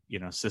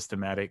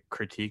 systematic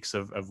critiques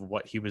of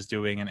what he was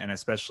doing. And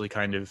especially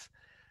kind of,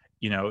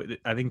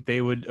 I think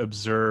they would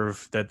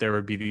observe that there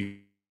would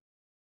be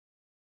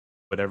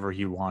whatever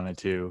he wanted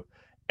to,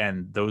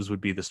 and those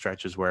would be the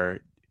stretches where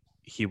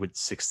he would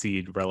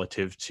succeed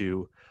relative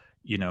to,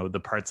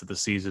 the parts of the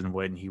season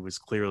when he was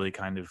clearly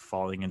kind of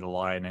falling into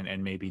line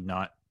and maybe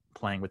not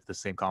playing with the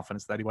same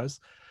confidence that he was.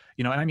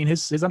 And I mean,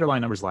 his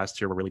underlying numbers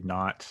last year were really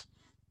not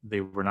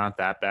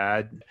that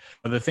bad.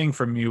 But the thing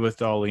for me with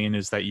Dahlin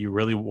is that you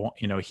really want,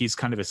 he's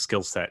kind of a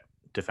skill set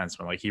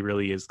defenseman. He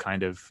really is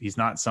he's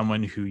not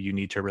someone who you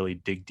need to really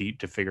dig deep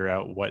to figure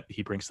out what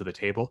he brings to the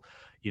table.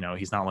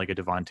 He's not like a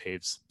Devon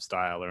Toews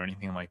style or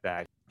anything like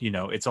that.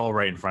 It's all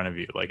right in front of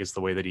you. It's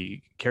the way that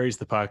he carries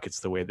the puck. It's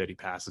the way that he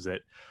passes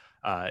it.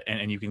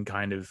 And you can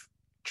kind of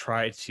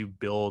try to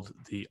build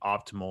the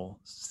optimal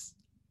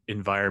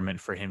environment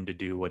for him to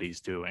do what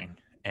he's doing.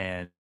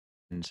 And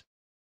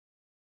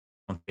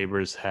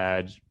Sabres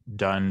had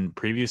done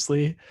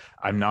previously.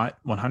 I'm not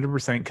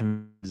 100%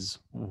 convinced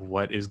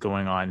what is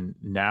going on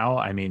now.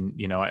 I mean,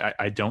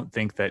 I don't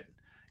think that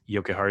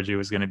Jokiharju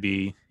is going to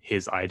be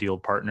his ideal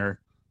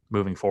partner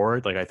moving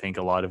forward. I think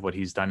a lot of what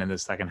he's done in the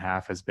second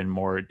half has been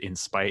more in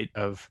spite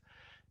of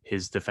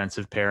his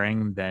defensive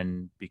pairing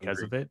than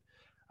because of it.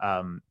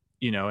 And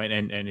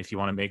if you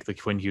want to make the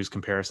Quinn Hughes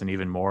comparison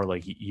even more,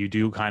 you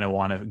do kind of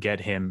want to get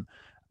him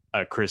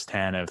a Chris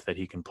Tanev that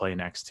he can play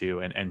next to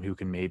and who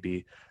can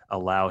maybe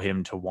allow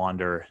him to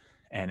wander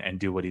and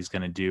do what he's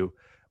going to do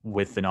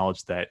with the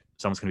knowledge that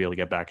someone's going to be able to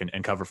get back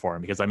and cover for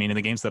him. Because I mean, in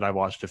the games that I've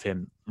watched of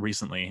him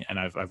recently, and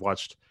I've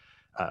watched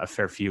a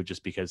fair few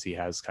just because he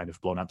has kind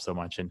of blown up so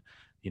much, and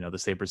the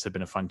Sabres have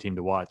been a fun team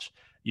to watch.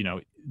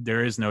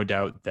 There is no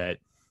doubt that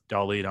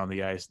Dahlin on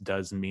the ice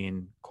does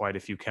mean quite a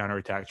few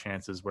counterattack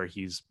chances where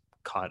he's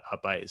caught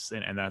up ice,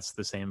 and that's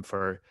the same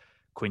for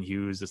Quinn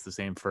Hughes. It's the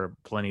same for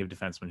plenty of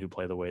defensemen who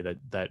play the way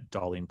that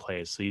Dahlin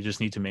plays. So you just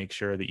need to make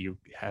sure that you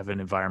have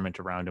an environment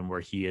around him where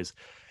he is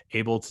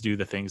able to do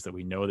the things that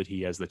we know that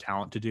he has the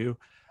talent to do,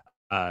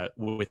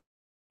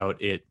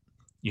 without it,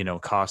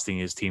 costing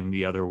his team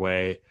the other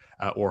way,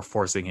 or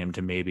forcing him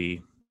to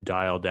maybe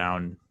dial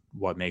down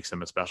what makes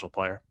him a special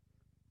player.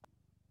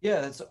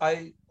 Yeah,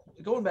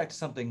 going back to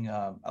something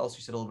else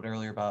you said a little bit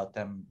earlier about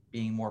them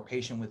being more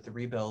patient with the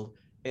rebuild.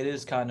 It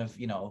is kind of,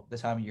 the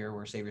time of year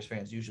where Sabres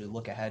fans usually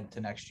look ahead to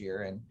next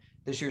year. And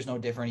this year's no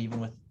different, even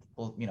with,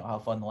 how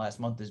fun the last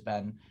month has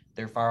been.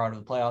 They're far out of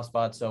the playoff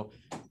spot. So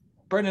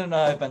Brendan and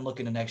I have been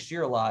looking to next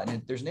year a lot.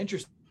 And there's an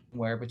interesting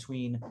where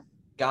between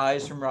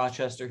guys from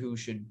Rochester who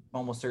should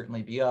almost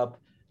certainly be up,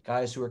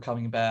 guys who are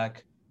coming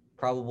back,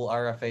 probable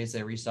RFAs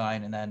they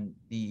re-sign, and then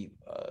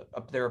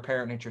their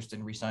apparent interest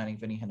in re-signing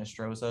Vinny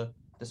Hinostroza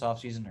this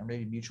offseason, or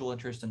maybe mutual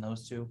interest in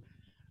those two.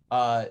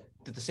 That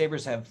the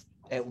Sabres have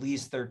at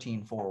least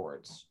 13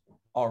 forwards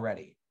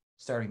already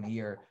starting the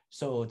year.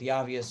 So the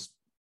obvious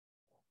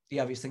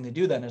thing to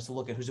do then is to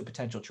look at who's a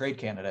potential trade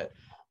candidate.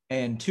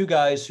 And two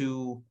guys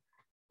who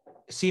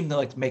seem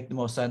to make the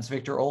most sense,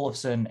 Victor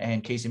Olofsson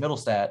and Casey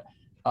Middlestat,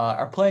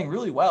 are playing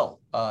really well.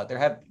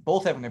 They're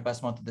both having their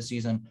best month of the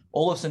season.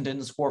 Olofsson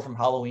didn't score from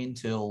Halloween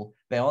till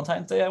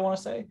Valentine's Day, I want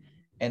to say.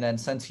 And then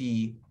since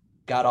he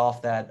got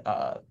off that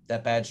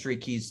bad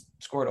streak, he's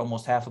scored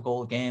almost half a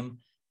goal a game.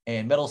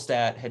 And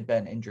Middlestat had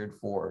been injured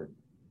for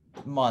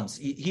months.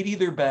 He'd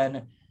either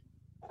been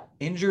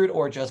injured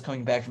or just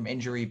coming back from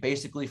injury,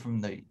 basically from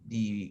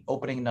the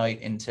opening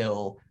night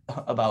until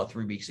about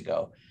 3 weeks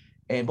ago.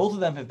 And both of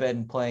them have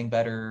been playing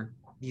better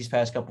these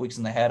past couple weeks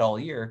than they had all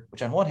year,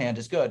 which on one hand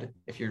is good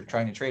if you're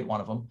trying to trade one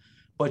of them.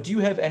 But do you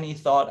have any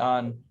thought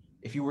on,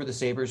 if you were the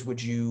Sabres,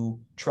 would you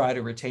try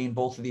to retain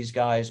both of these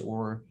guys,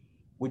 or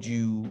would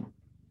you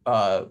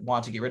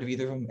want to get rid of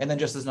either of them? And then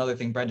just as another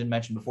thing Brendan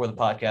mentioned before the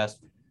podcast,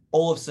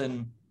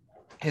 Olofsson,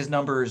 his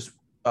numbers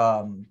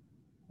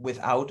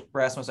without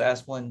Rasmus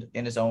Asplund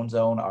in his own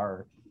zone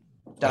are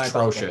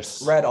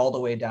atrocious, red all the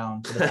way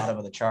down to the bottom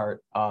of the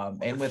chart.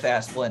 And with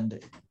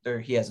Asplund,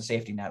 he has a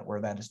safety net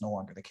where that is no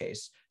longer the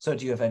case. So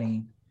do you have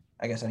any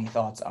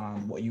thoughts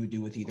on what you would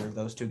do with either of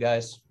those two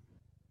guys?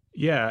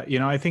 Yeah,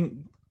 I think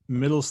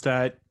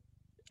Middlestat,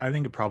 I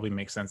think it probably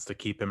makes sense to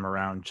keep him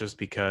around just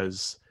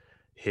because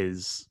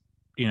his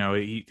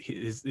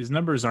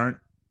numbers aren't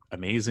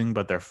amazing,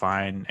 but they're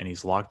fine, and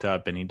he's locked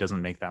up and he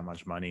doesn't make that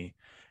much money.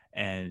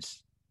 And,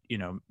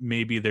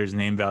 maybe there's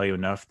name value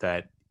enough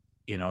that,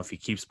 if he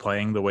keeps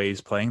playing the way he's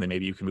playing, then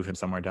maybe you can move him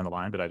somewhere down the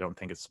line, but I don't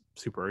think it's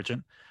super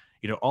urgent.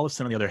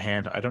 Olofsson, on the other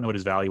hand, I don't know what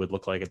his value would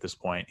look like at this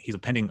point. He's a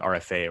pending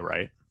RFA,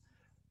 right?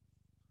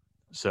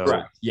 So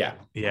right.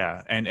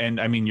 Yeah.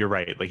 And I mean, you're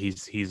right. Like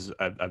he's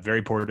a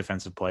very poor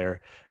defensive player.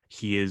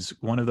 He is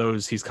one of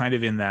those, he's kind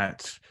of in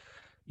that,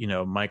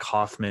 Mike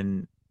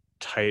Hoffman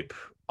type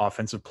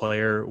offensive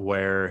player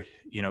where,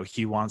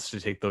 he wants to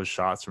take those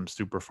shots from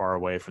super far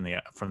away from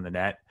the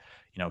net.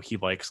 He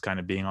likes kind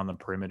of being on the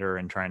perimeter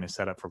and trying to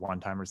set up for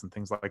one-timers and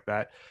things like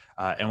that.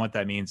 And what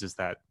that means is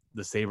that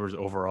the Sabres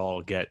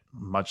overall get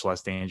much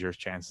less dangerous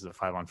chances of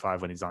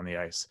 5-on-5 when he's on the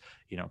ice,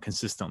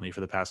 consistently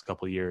for the past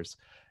couple of years.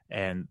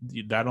 And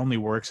that only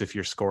works if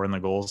you're scoring the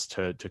goals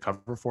to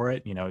cover for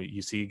it.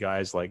 You see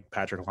guys like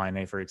Patrick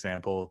Laine, for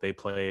example, they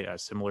play a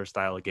similar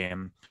style of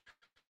game,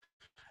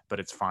 but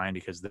it's fine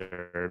because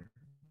they're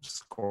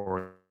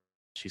scoring.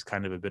 She's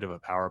kind of a bit of a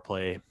power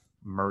play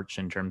merch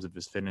in terms of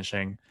his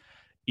finishing.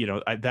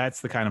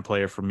 That's the kind of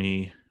player for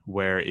me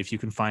where if you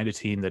can find a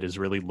team that is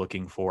really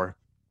looking for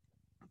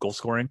goal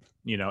scoring,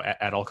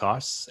 at all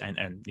costs,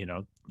 and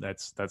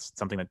that's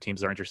something that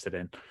teams are interested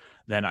in,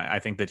 then I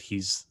think that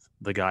he's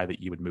the guy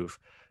that you would move.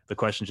 The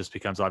question just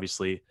becomes,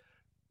 obviously,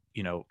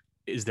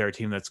 is there a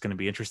team that's going to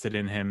be interested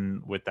in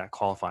him with that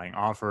qualifying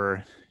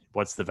offer?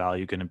 What's the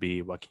value going to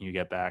be? What can you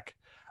get back?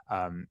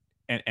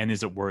 And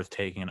is it worth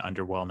taking an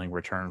underwhelming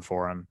return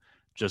for him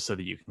just so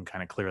that you can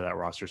kind of clear that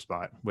roster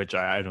spot, which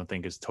I don't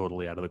think is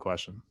totally out of the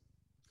question.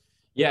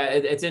 Yeah,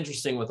 it's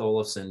interesting with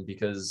Olofsson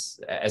because,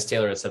 as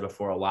Taylor had said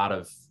before, a lot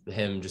of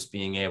him just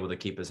being able to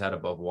keep his head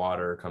above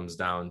water comes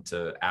down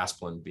to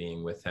Asplund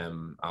being with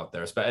him out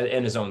there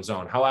in his own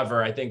zone.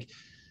 However, I think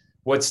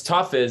what's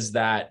tough is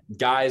that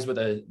guys with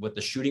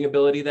the shooting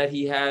ability that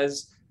he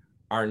has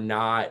are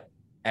not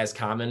as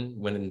common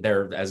when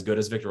they're as good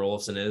as Victor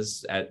Olofsson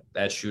is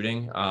at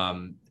shooting.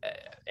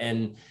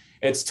 And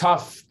it's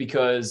tough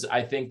because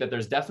I think that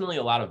there's definitely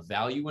a lot of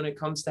value when it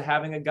comes to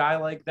having a guy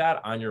like that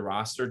on your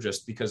roster,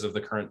 just because of the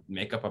current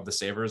makeup of the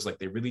Sabres. Like,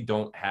 they really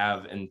don't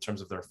have, in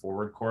terms of their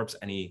forward corps,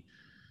 any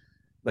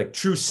like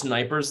true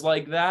snipers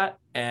like that.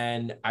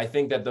 And I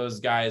think that those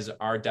guys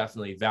are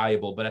definitely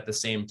valuable, but at the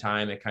same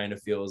time, it kind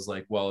of feels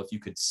like, well, if you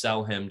could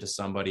sell him to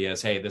somebody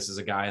as, hey, this is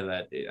a guy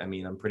that, I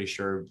mean, I'm pretty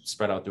sure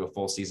spread out through a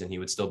full season, he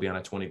would still be on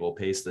a 20-goal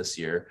pace this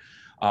year,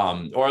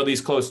 or at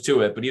least close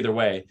to it. But either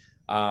way,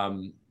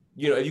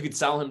 if you could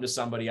sell him to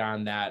somebody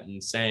on that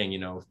and saying,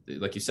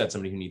 like you said,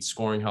 somebody who needs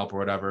scoring help or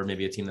whatever,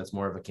 maybe a team that's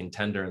more of a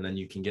contender, and then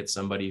you can get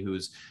somebody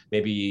who's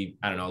maybe,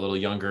 I don't know, a little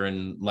younger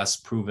and less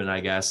proven,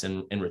 I guess,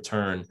 in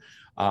return.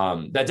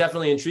 That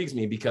definitely intrigues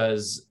me,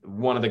 because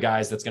one of the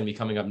guys that's going to be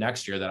coming up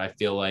next year that I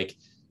feel like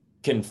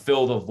can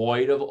fill the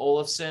void of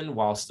Olofsson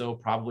while still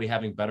probably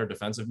having better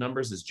defensive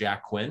numbers is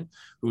Jack Quinn,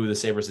 who the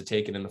Sabres had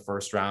taken in the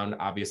first round.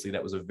 Obviously,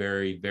 that was a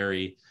very,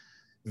 very,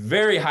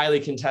 very highly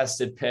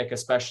contested pick,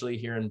 especially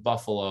here in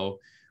Buffalo.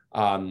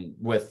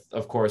 With,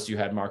 of course, you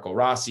had Marco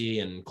Rossi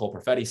and Cole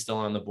Perfetti still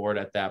on the board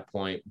at that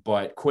point,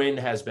 but Quinn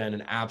has been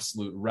an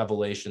absolute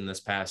revelation this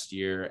past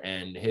year,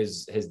 and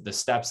the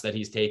steps that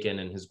he's taken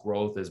and his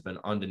growth has been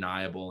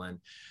undeniable. And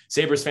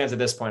Sabres fans at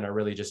this point are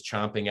really just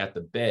chomping at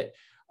the bit.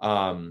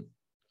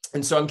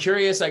 And so I'm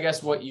curious, I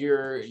guess, what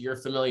your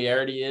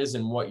familiarity is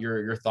and what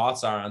your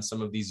thoughts are on some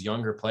of these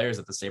younger players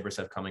that the Sabres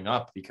have coming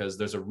up, because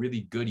there's a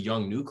really good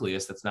young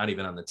nucleus that's not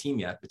even on the team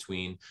yet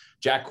between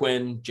Jack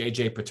Quinn,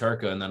 JJ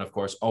Peterka, and then, of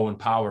course, Owen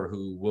Power,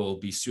 who will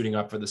be suiting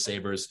up for the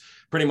Sabres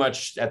pretty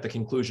much at the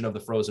conclusion of the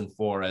Frozen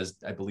Four, as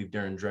I believe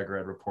Darren Dreger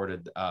had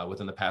reported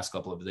within the past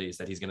couple of days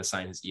that he's going to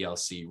sign his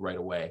ELC right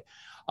away.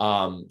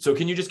 So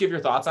can you just give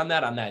your thoughts on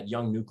that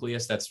young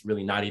nucleus that's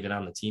really not even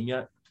on the team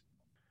yet?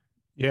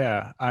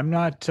 Yeah, I'm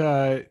not,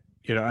 I'm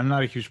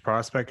not a huge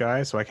prospect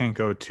guy, so I can't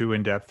go too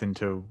in depth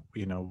into,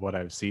 what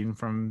I've seen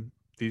from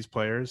these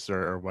players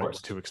or what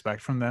to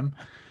expect from them.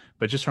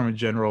 But just from a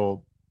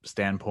general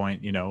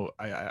standpoint,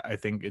 I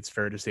think it's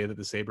fair to say that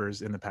the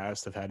Sabres in the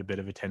past have had a bit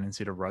of a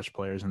tendency to rush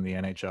players in the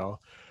NHL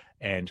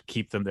and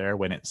keep them there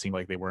when it seemed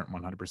like they weren't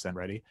 100%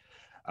 ready.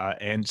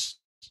 And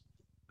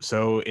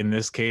so in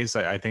this case,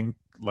 I think,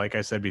 like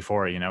I said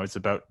before, it's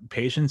about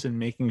patience and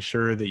making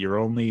sure that you're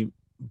only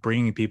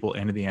bringing people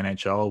into the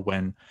NHL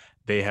when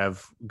they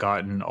have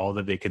gotten all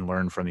that they can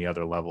learn from the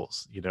other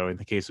levels. In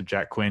the case of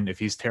Jack Quinn, if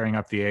he's tearing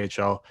up the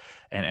AHL,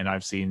 and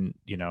I've seen,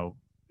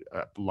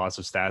 lots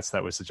of stats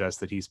that would suggest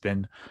that he's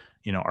been,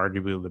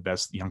 arguably the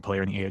best young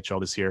player in the AHL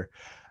this year.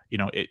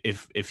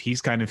 If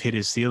he's kind of hit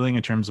his ceiling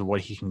in terms of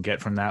what he can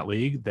get from that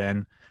league,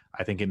 then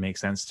I think it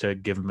makes sense to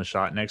give him a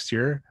shot next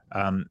year,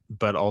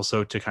 but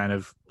also to kind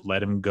of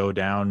let him go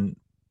down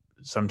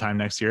sometime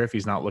next year if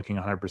he's not looking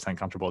 100%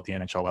 comfortable at the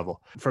NHL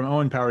level. From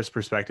Owen Power's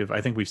perspective, I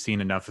think we've seen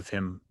enough of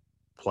him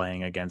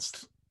playing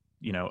against,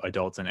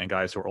 adults and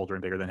guys who are older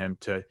and bigger than him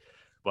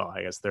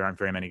I guess there aren't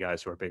very many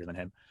guys who are bigger than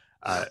him,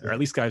 or at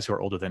least guys who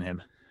are older than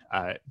him,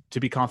 to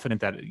be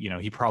confident that,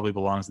 he probably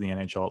belongs in the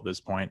NHL at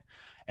this point.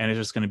 And it's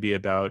just going to be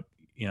about,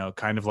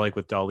 kind of like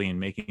with Dahlin,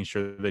 making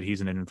sure that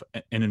he's in an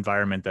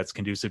environment that's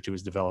conducive to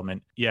his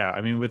development. Yeah, I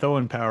mean, with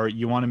Owen Power,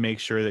 you want to make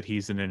sure that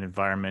he's in an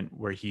environment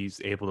where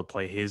he's able to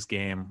play his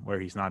game, where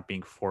he's not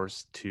being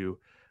forced to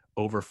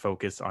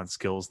over-focus on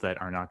skills that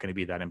are not going to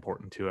be that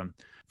important to him.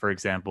 For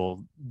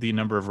example, the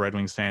number of Red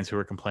Wings fans who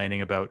were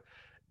complaining about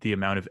the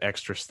amount of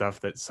extra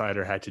stuff that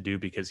Seider had to do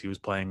because he was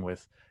playing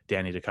with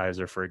Danny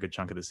DeKeyser for a good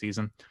chunk of the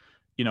season.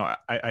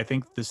 I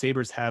think the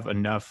Sabres have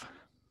enough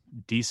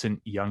decent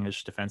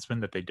youngish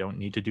defensemen that they don't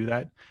need to do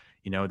that.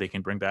 They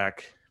can bring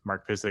back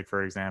Mark Pysyk,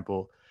 for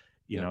example.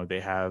 They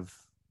have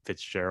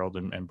Fitzgerald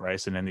and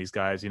Bryson and these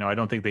guys. I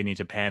don't think they need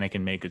to panic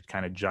and make a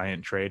kind of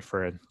giant trade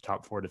for a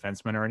top four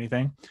defenseman or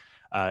anything.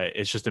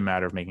 It's just a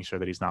matter of making sure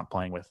that he's not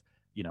playing with,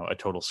 a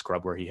total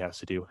scrub where he has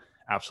to do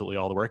absolutely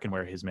all the work and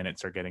where his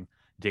minutes are getting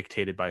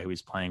dictated by who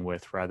he's playing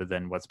with rather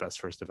than what's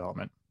best for his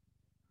development.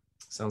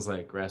 Sounds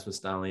like Rasmus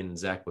Dahlin and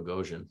Zach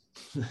Bogosian.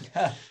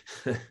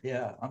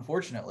 Yeah,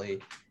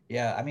 unfortunately.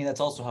 Yeah, I mean, that's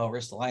also how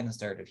Ristolainen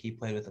started. He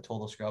played with a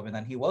total scrub, and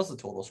then he was the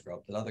total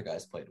scrub that other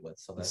guys played with.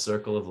 So that's the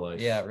circle of life.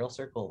 Yeah, real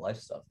circle of life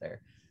stuff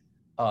there.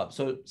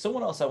 So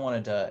someone else I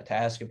wanted to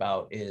ask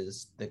about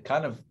is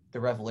the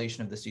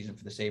revelation of the season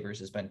for the Sabres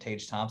has been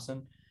Tage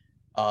Thompson.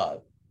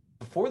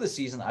 Before the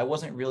season, I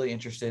wasn't really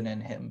interested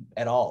in him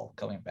at all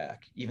coming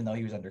back, even though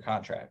he was under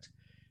contract.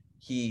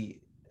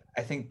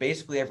 I think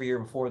basically every year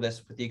before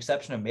this, with the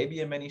exception of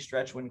maybe a mini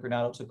stretch when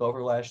Granato took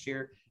over last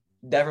year,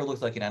 never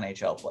looked like an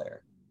NHL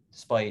player,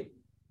 despite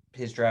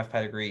his draft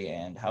pedigree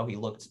and how he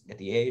looked at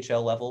the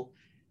AHL level.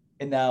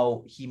 And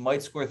now he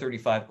might score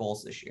 35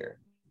 goals this year.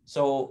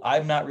 So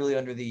I'm not really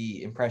under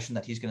the impression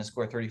that he's going to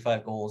score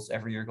 35 goals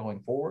every year going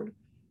forward.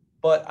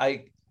 But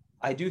I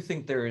do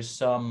think there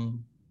is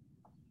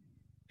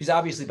he's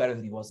obviously better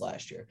than he was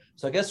last year.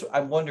 So I guess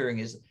I'm wondering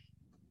is,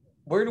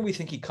 where do we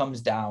think he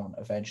comes down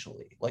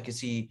eventually? Like, is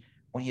he,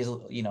 when he's,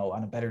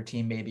 on a better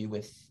team, maybe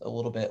with a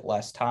little bit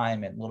less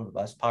time and a little bit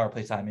less power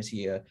play time, is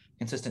he a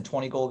consistent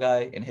 20 goal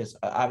guy? And his,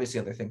 obviously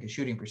other thing, his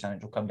shooting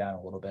percentage will come down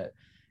a little bit.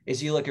 Is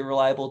he like a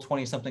reliable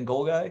 20 something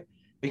goal guy?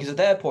 Because at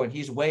that point,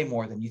 he's way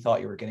more than you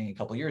thought you were getting a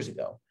couple years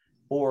ago.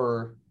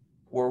 Or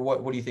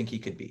what do you think he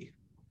could be?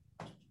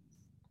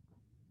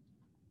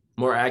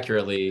 More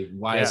accurately,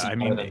 why is he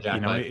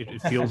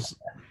it feels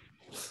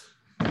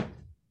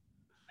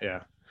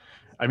yeah.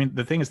 I mean,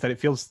 the thing is that it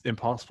feels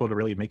impossible to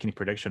really make any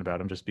prediction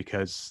about him, just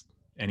because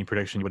any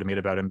prediction you would have made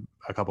about him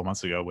a couple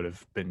months ago would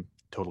have been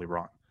totally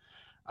wrong.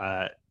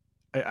 I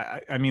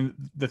mean,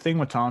 the thing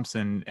with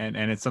Thompson, and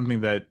it's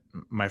something that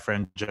my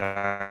friend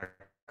Jack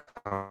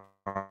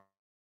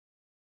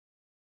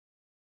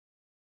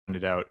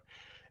pointed out,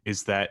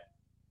 is that,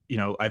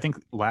 I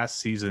think last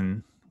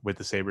season with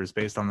the Sabres,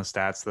 based on the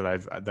stats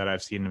that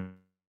I've seen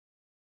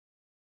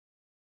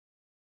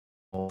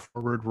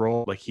forward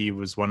role, like he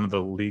was one of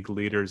the league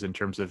leaders in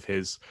terms of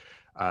his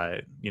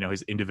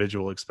his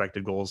individual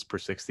expected goals per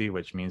 60,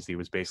 which means he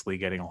was basically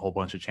getting a whole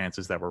bunch of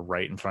chances that were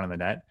right in front of the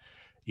net,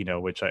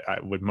 which I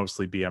would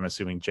mostly be, I'm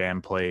assuming,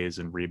 jam plays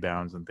and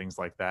rebounds and things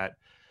like that,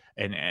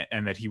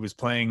 and that he was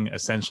playing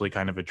essentially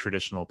kind of a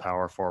traditional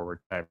power forward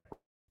type.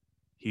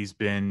 He's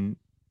been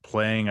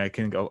playing, I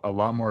think, a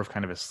lot more of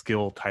kind of a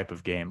skill type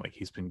of game. Like,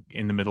 he's been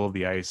in the middle of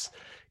the ice,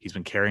 he's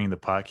been carrying the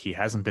puck, he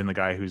hasn't been the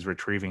guy who's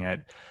retrieving it.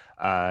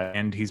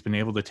 and he's been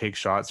able to take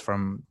shots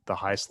from the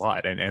high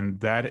slot, and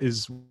that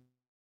is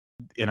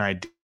an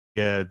idea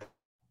that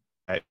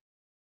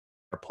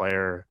a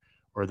player,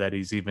 or that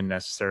he's even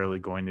necessarily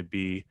going to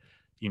be,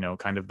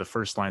 kind of the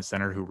first line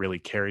center who really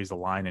carries the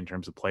line in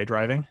terms of play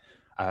driving.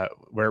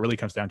 Where it really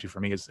comes down to for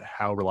me is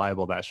how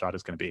reliable that shot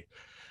is going to be,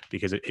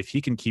 because if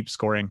he can keep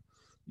scoring,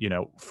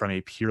 from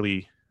a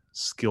purely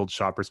skilled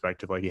shot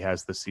perspective, like he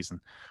has this season,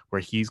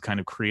 where he's kind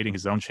of creating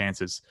his own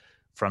chances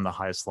from the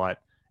highest slot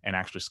and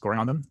actually scoring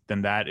on them,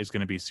 then that is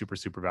going to be super,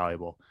 super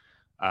valuable.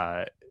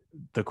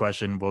 The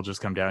question will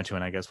just come down to,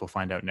 and I guess we'll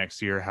find out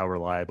next year, how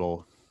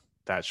reliable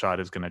that shot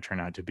is going to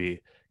turn out to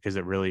be, because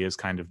it really is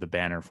kind of the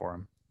banner for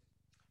him.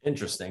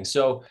 Interesting.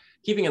 So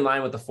keeping in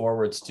line with the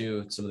forwards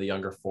too, some of the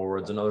younger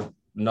forwards,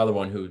 another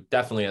one who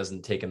definitely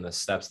hasn't taken the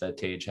steps that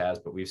Tage has,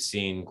 but we've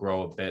seen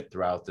grow a bit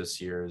throughout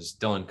this year, is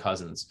Dylan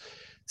Cousins.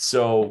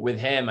 So with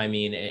him, I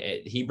mean,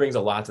 he brings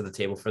a lot to the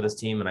table for this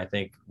team. And I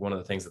think one of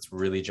the things that's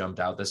really jumped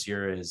out this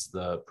year is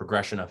the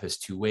progression of his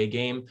two-way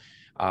game.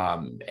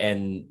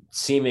 And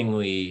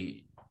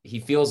seemingly he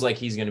feels like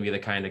he's going to be the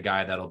kind of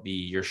guy that'll be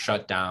your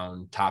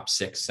shutdown top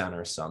six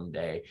center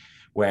someday,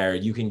 where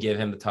you can give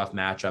him the tough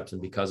matchups.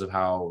 And because of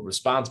how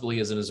responsible he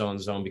is in his own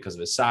zone, because of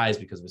his size,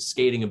 because of his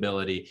skating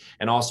ability,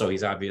 and also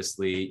he's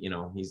obviously,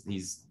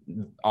 he's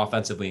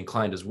offensively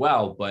inclined as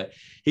well, but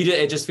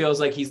it just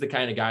feels like he's the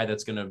kind of guy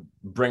that's going to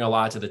bring a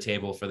lot to the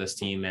table for this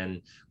team.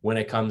 And when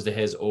it comes to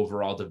his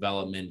overall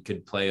development,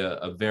 could play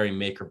a very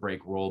make or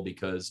break role,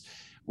 because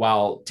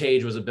while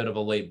Tage was a bit of a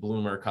late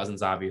bloomer,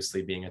 Cousins,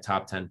 obviously being a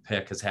top 10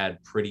 pick,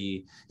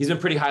 he's been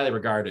pretty highly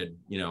regarded,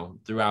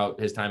 throughout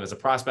his time as a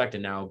prospect,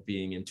 and now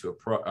being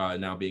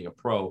a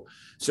pro.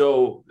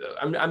 So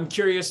I'm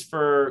curious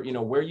for,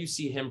 where you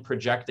see him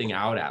projecting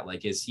out at.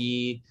 Like, is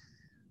he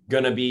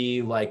going to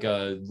be like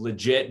a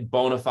legit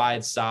bona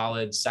fide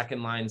solid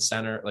second line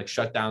center, like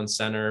shutdown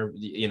center,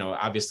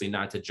 obviously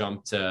not to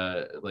jump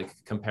to like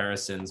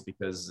comparisons,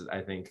 because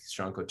I think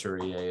Sean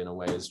Couturier in a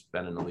way has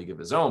been in a league of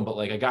his own, but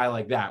like a guy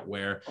like that,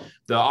 where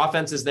the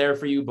offense is there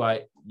for you,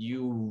 but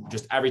you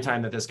just, every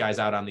time that this guy's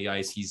out on the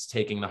ice, he's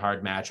taking the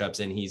hard matchups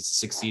and he's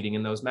succeeding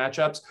in those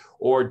matchups?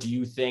 Or do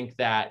you think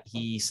that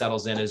he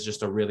settles in as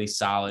just a really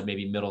solid,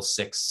 maybe middle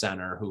six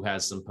center who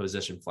has some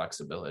position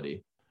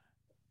flexibility?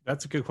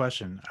 That's a good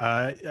question.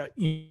 Point,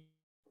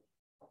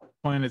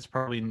 it's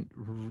probably,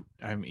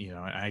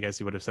 I guess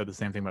you would have said the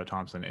same thing about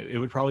Thompson. It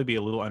would probably be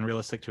a little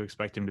unrealistic to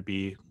expect him to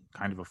be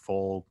kind of a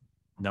full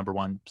number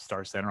one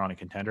star center on a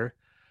contender.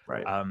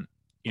 Right.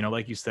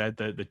 Like you said,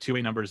 the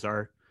two-way numbers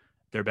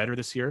they're better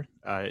this year.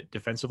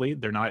 Defensively,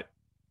 they're not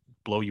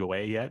blow you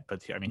away yet,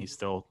 but I mean, he's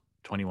still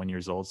 21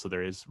 years old, so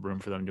there is room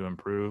for them to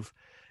improve.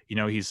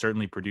 He's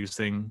certainly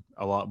producing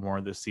a lot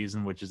more this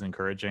season, which is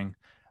encouraging.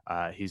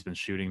 He's been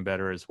shooting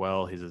better as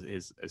well.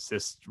 His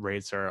assist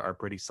rates are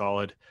pretty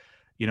solid.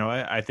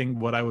 I think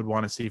what I would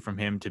want to see from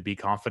him to be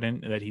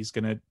confident that he's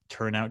going to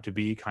turn out to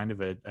be kind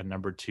of a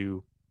number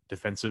two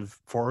defensive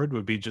forward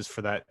would be just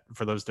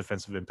for those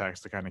defensive impacts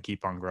to kind of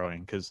keep on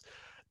growing, because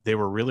they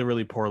were really,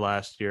 really poor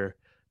last year.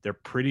 They're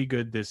pretty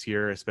good this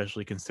year,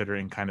 especially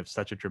considering kind of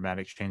such a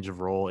dramatic change of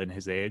role in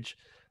his age.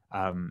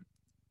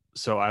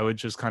 So I would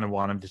just kind of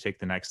want him to take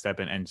the next step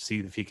and see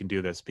if he can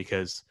do this,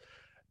 because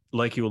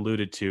like you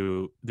alluded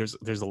to,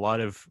 there's a lot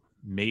of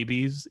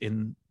maybes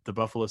in the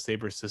Buffalo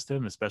Sabres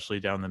system, especially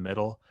down the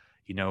middle,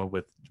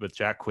 with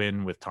Jack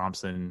Quinn, with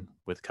Thompson,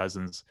 with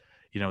Cousins,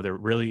 there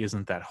really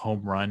isn't that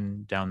home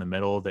run down the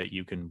middle that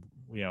you can,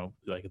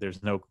 like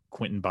there's no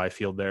Quentin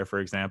Byfield there, for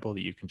example,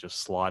 that you can just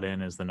slot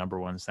in as the number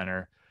one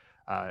center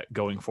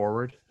going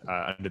forward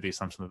under the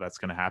assumption that that's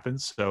going to happen.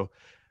 So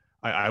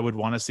I would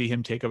want to see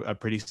him take a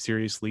pretty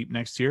serious leap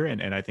next year.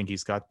 And I think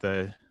he's got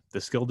the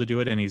skill to do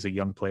it, and he's a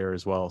young player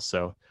as well.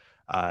 So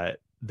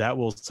that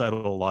will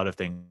settle a lot of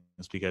things,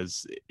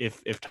 because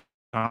if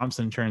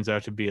Thompson turns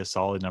out to be a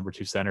solid number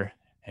two center,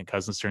 and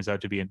Cousins turns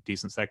out to be a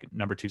decent second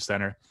number two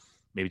center,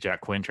 maybe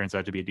Jack Quinn turns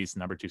out to be a decent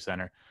number two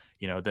center,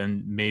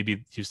 then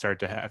maybe you start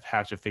to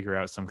have to figure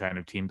out some kind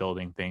of team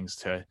building things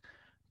to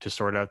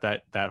sort out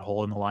that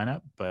hole in the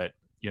lineup. But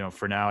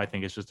for now, I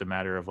think it's just a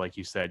matter of, like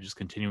you said, just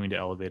continuing to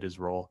elevate his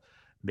role,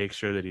 make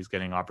sure that he's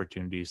getting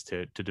opportunities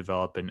to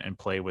develop and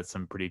play with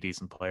some pretty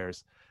decent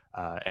players.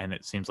 And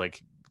it seems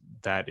like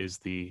that is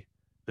the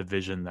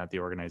vision that the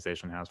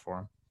organization has for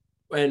him.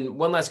 And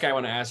one last guy I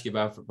want to ask you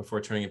about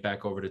before turning it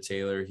back over to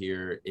Taylor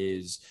here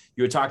is,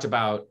 you had talked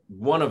about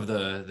one of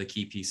the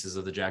key pieces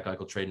of the Jack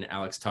Eichel trade in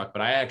Alex Tuch,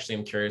 but I actually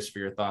am curious for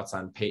your thoughts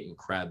on Peyton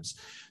Krebs.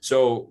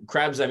 So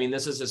Krebs, I mean,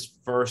 this is his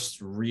first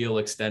real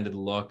extended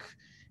look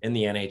in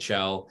the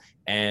NHL,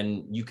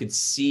 and you could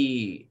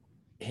see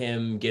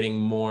him getting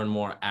more and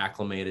more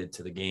acclimated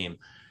to the game.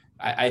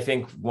 I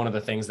think one of the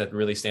things that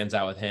really stands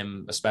out with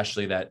him,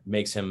 especially that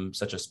makes him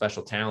such a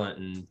special talent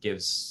and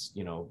gives,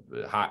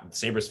 hot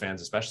Sabres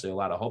fans, especially, a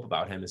lot of hope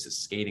about him, is his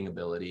skating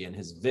ability and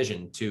his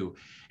vision too.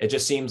 It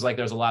just seems like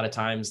there's a lot of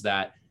times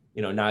that,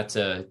 not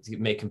to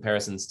make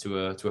comparisons to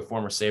a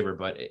former Sabre,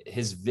 but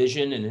his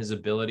vision and his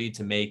ability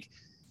to make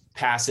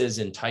passes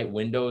in tight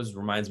windows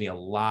reminds me a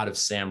lot of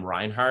Sam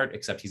Reinhart,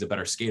 except he's a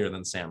better skater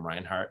than Sam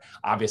Reinhart.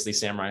 Obviously,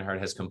 Sam Reinhart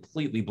has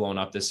completely blown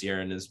up this year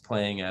and is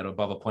playing at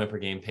above a point per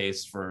game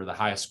pace for the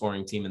highest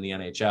scoring team in the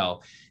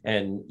NHL.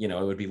 And, you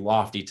know, it would be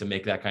lofty to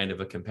make that kind of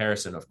a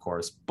comparison, of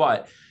course.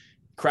 But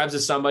Krebs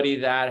is somebody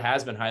that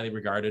has been highly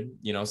regarded,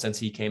 you know, since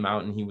he came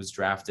out and he was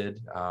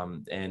drafted.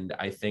 And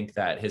I think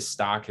that his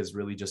stock has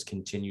really just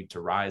continued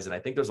to rise. And I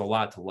think there's a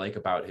lot to like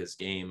about his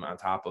game on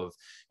top of,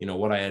 you know,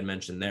 what I had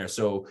mentioned there.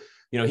 So,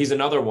 you know, he's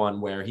another one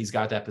where he's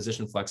got that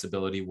position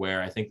flexibility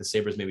where I think the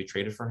Sabres maybe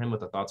traded for him with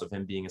the thoughts of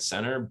him being a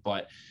center,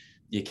 but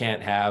you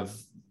can't have,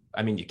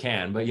 I mean, you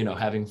can, but, you know,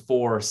 having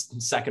 4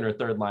 second or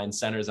third line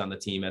centers on the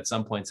team, at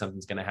some point,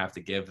 something's going to have to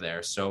give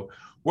there. So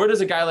where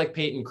does a guy like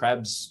Peyton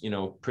Krebs, you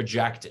know,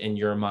 project in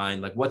your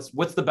mind? Like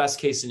what's the best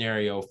case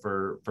scenario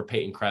for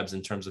Peyton Krebs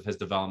in terms of his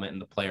development and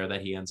the player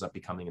that he ends up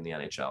becoming in the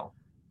NHL?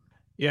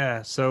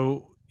 Yeah.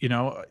 So, you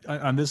know,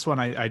 on this one,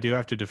 I do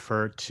have to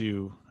defer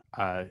to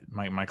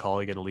my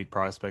colleague at Elite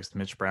Prospects,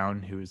 Mitch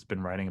Brown, who has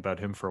been writing about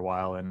him for a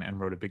while and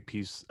wrote a big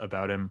piece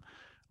about him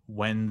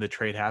when the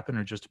trade happened,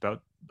 or just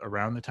about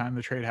around the time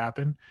the trade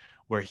happened,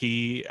 where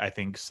he, I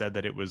think, said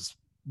that it was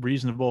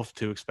reasonable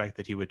to expect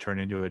that he would turn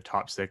into a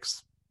top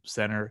 6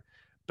 center,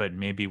 but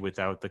maybe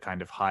without the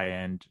kind of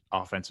high-end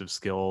offensive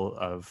skill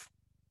of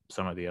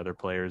some of the other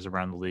players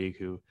around the league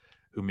who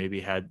maybe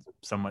had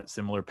somewhat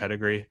similar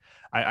pedigree.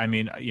 I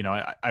mean, you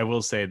know, I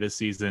will say this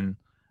season,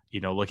 you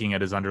know, looking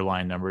at his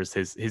underlying numbers,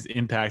 his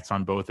impacts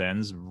on both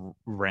ends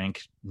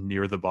rank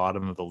near the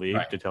bottom of the league.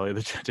 Right. to tell you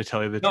the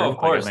truth. Of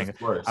course.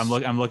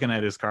 I'm looking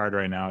at his card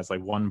right now. It's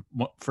like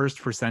first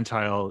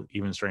percentile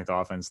even strength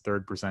offense,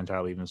 third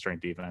percentile even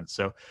strength defense.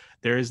 So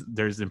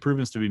there's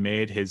improvements to be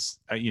made. His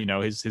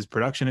his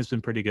production has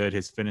been pretty good.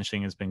 His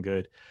finishing has been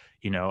good.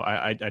 You know,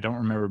 I don't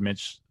remember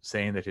Mitch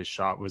saying that his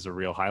shot was a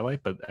real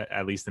highlight, but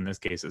at least in this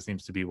case, it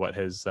seems to be what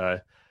has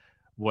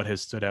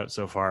stood out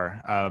so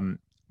far.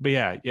 But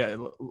yeah.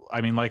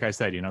 I mean, like I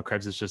said, you know,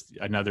 Krebs is just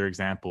another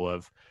example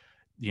of,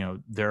 you know,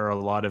 there are a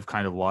lot of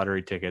kind of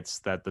lottery tickets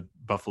that the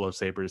Buffalo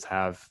Sabres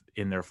have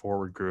in their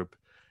forward group.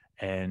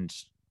 And,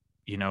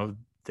 you know,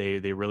 they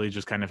really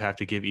just kind of have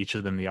to give each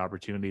of them the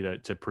opportunity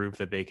to prove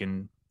that they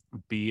can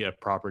be a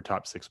proper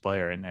top 6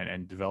 player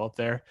and develop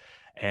there.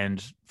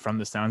 And from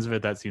the sounds of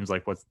it, that seems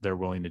like what they're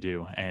willing to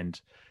do. And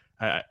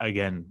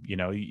again, you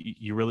know,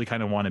 you really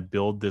kind of want to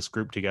build this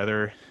group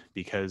together,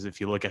 because if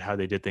you look at how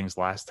they did things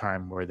last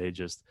time, where they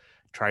just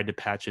tried to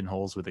patch in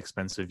holes with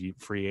expensive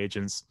free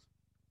agents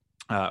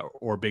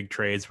or big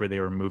trades where they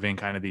were moving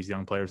kind of these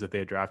young players that they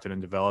had drafted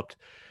and developed,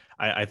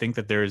 I think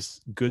that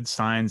there's good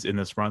signs in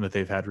this run that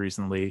they've had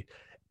recently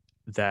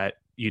that,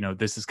 you know,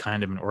 this is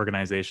kind of an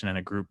organization and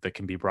a group that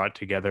can be brought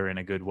together in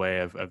a good way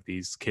of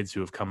these kids who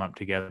have come up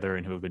together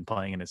and who have been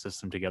playing in a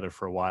system together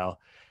for a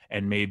while,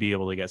 and may be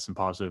able to get some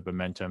positive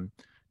momentum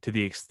to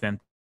the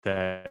extent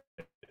that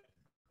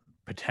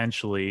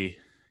potentially,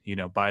 you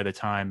know, by the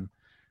time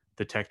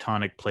the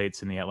tectonic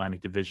plates in the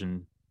Atlantic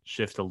Division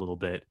shift a little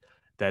bit,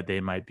 that they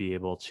might be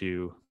able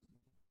to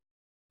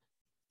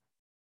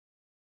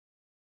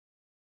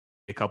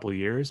a couple of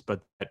years, but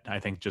that I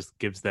think just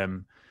gives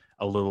them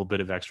a little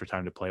bit of extra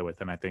time to play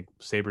with. And I think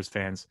Sabres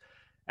fans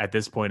at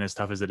this point, as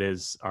tough as it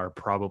is, are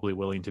probably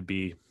willing to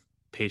be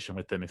patient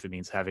with them if it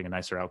means having a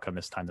nicer outcome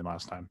this time than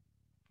last time.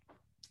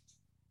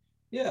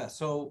 Yeah,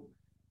 so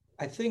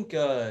I think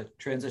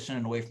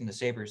transitioning away from the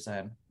Sabres,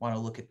 then want to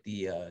look at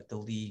the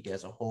league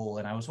as a whole.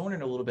 And I was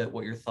wondering a little bit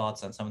what your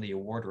thoughts on some of the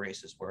award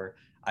races were.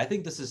 I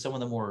think this is some of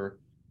the more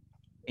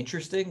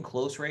interesting,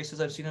 close races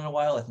I've seen in a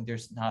while. I think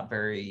there's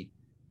very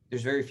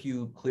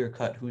few clear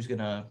cut who's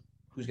gonna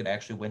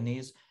actually win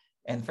these.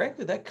 And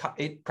frankly,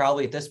 it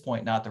probably at this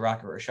point not the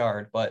Rocket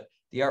Richard, but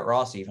the Art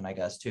Ross even, I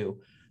guess,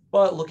 too.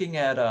 But looking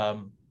at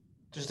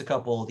just a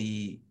couple of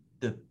the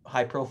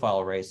high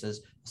profile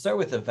races. I'll start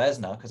with the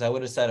Vezina, because I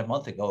would have said a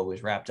month ago it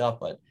was wrapped up,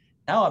 but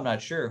now I'm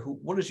not sure.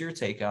 What is your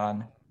take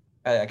on?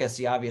 I guess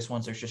the obvious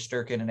ones are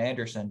Shesterkin and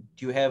Anderson.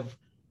 Do you have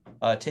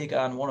a take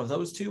on one of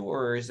those two,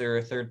 or is there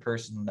a third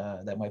person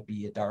that might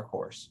be a dark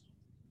horse?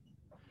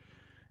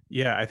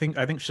 Yeah, I think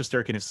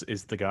Shesterkin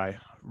is the guy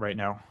right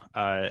now,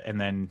 and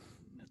then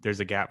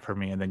there's a gap for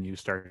me, and then you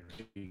start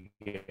to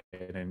get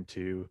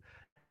into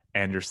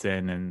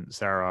Anderson and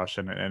Saros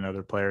and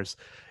other players,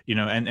 you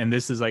know, and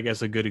this is, I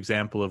guess, a good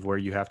example of where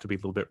you have to be a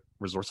little bit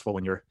resourceful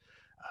when you're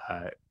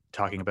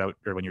talking about,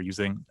 or when you're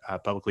using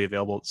publicly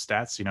available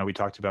stats. You know, we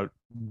talked about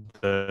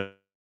the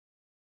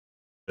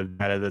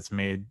data that's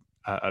made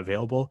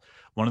available.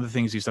 One of the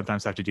things you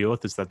sometimes have to deal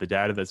with is that the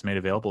data that's made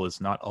available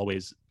is not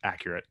always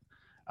accurate.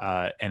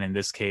 And in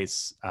this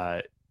case,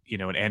 you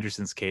know, in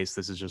Anderson's case,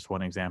 this is just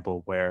one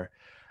example where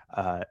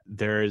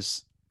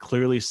there's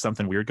clearly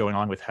something weird going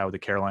on with how the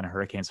Carolina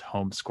Hurricanes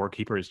home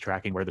scorekeeper is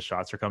tracking where the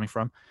shots are coming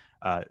from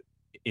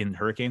in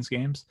Hurricanes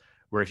games,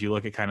 where if you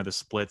look at kind of the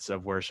splits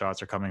of where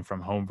shots are coming from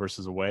home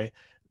versus away,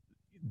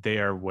 they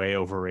are way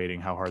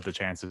overrating how hard the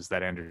chances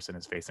that Anderson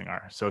is facing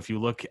are. So if you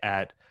look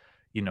at,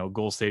 you know,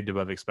 goals saved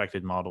above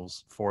expected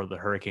models for the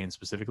Hurricanes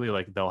specifically,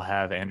 like they'll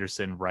have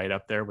Anderson right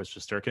up there with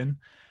Shesterkin.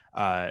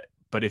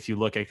 But if you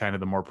look at kind of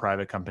the more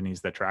private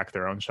companies that track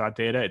their own shot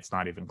data, it's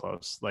not even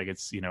close. Like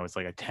it's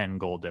like a 10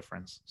 goal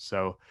difference.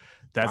 So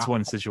that's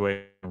one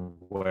situation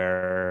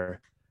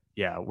where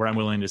I'm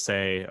willing to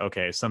say,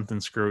 okay,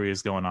 something screwy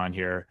is going on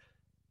here.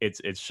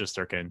 It's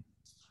Shesterkin.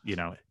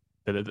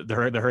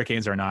 The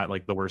Hurricanes are not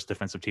like the worst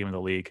defensive team in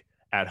the league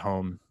at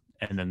home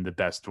and then the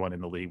best one in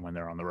the league when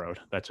they're on the road.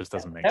 That just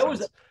doesn't make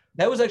sense.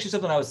 That was actually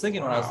something I was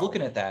thinking when I was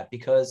looking at that,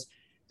 because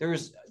there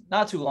was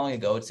not too long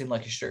ago, it seemed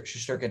like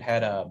Shesterkin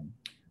had a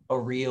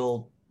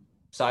real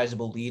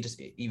sizable lead,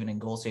 even in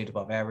goals saved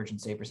above average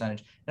and save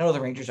percentage. I know the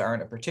Rangers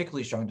aren't a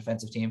particularly strong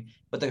defensive team,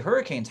 but the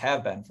Hurricanes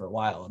have been for a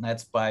while, and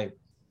that's by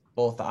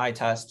both the eye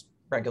test,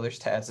 regular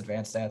stats,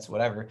 advanced stats,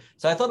 whatever.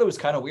 So I thought it was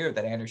kind of weird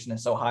that Anderson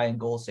is so high in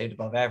goals saved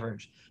above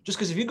average, just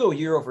because if you go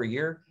year over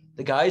year,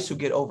 the guys who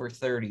get over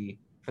 30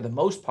 for the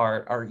most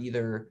part are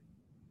either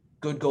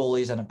good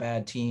goalies on a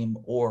bad team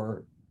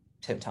or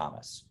Tim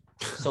Thomas.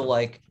 So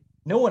like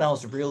no one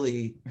else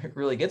really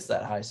gets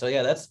that high. So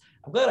yeah,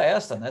 I'm glad I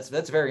asked them.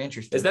 That's very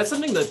interesting. Is that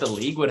something that the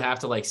league would have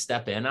to like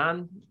step in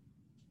on?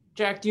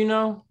 Jack, do you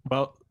know?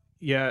 Well,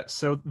 yeah.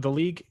 So the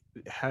league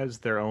has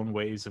their own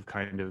ways of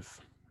kind of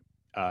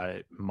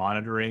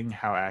monitoring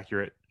how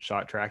accurate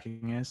shot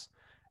tracking is,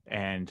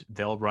 and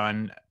they'll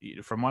run,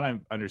 from what I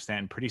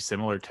understand, pretty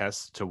similar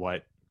tests to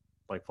what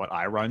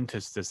I run to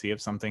see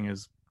if something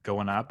is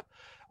going up.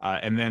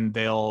 And then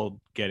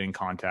they'll get in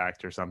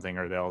contact or something,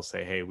 or they'll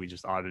say, hey, we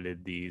just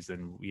audited these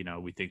and,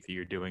 we think that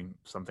you're doing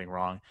something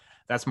wrong.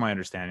 That's my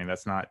understanding.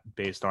 That's not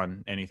based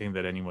on anything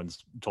that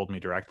anyone's told me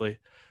directly.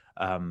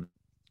 And,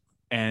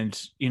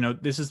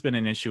 this has been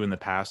an issue in the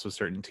past with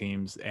certain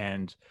teams,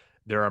 and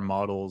there are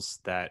models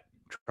that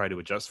try to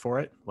adjust for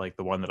it. Like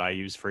the one that I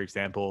use, for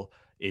example,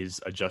 is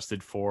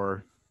adjusted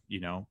for,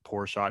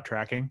 poor shot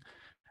tracking.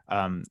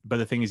 But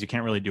the thing is, you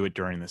can't really do it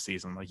during the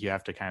season. Like you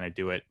have to kind of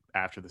do it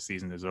after the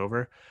season is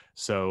over.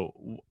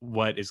 So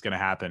what is going to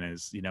happen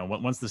is,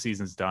 once the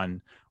season's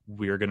done,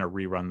 we're going to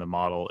rerun the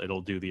model.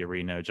 It'll do the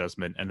arena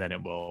adjustment, and then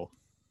it will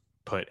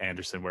put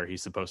Anderson where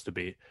he's supposed to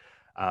be.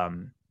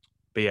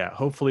 But yeah,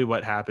 hopefully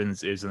what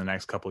happens is in the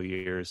next couple of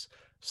years,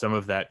 some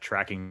of that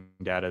tracking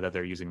data that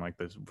they're using, like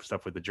the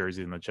stuff with the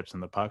jersey and the chips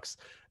and the pucks,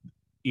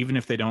 even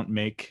if they don't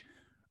make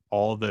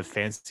all the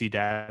fancy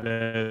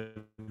data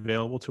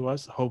available to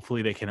us,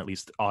 hopefully they can at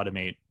least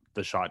automate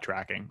the shot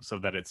tracking so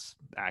that it's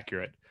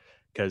accurate,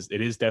 because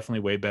it is definitely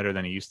way better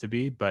than it used to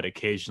be. But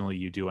occasionally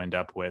you do end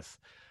up with,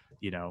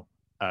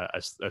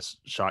 a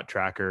shot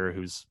tracker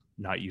who's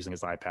not using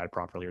his iPad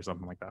properly or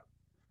something like that.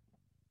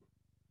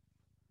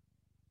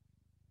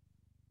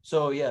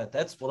 So yeah,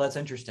 that's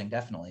interesting,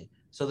 definitely.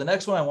 So the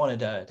next one I wanted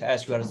to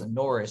ask you about is the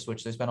Norris,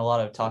 which there's been a lot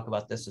of talk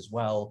about this as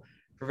well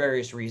for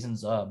various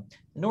reasons.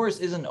 Norris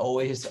isn't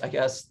always, I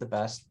guess, the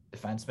best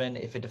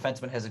defenseman. If a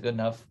defenseman has a good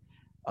enough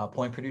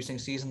point producing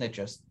season,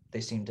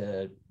 they seem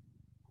to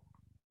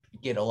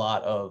get a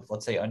lot of,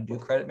 let's say, undue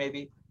credit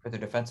maybe for their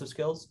defensive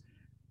skills,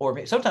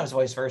 or sometimes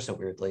vice versa,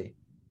 weirdly,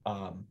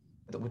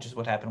 which is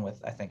what happened with,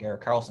 I think,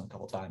 Erik Karlsson a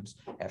couple times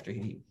after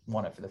he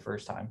won it for the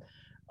first time.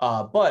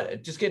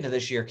 But just getting to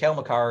this year, Cale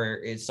Makar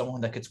is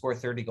someone that could score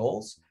 30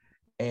 goals,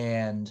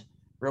 and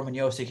Roman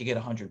Josi could get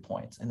 100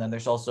 points. And then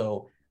there's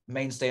also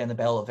mainstay on the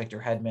ballot, Victor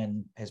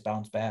Hedman has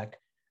bounced back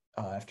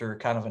after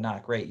kind of a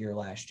not great year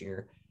last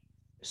year.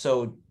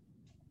 So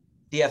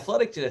the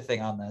Athletic did a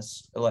thing on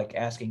this, like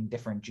asking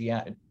different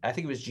I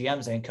think it was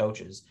GMs and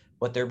coaches,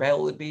 what their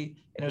ballot would be.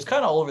 And it was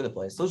kind of all over the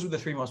place. Those were the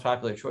three most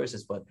popular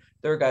choices, but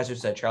there were guys who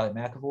said Charlie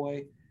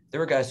McAvoy. There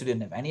were guys who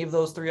didn't have any of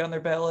those three on their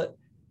ballot.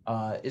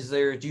 Do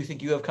you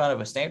think you have kind of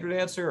a standard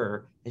answer,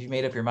 or have you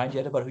made up your mind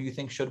yet about who you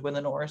think should win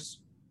the Norris?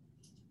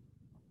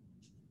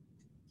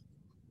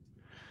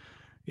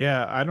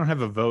 Yeah, I don't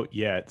have a vote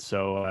yet,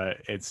 so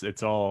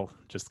it's all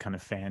just kind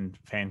of fan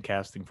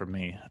casting for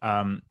me.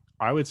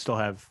 I would still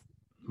have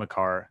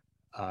Makar,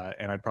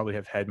 and I'd probably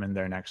have Hedman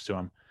there next to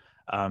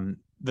him.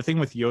 The thing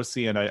with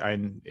Josi,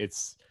 and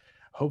it's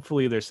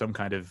hopefully there's some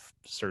kind of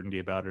certainty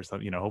about it, or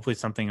something. Hopefully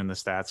something in the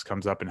stats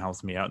comes up and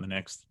helps me out in the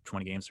next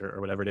 20 games or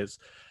whatever it is.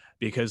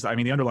 Because the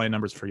underlying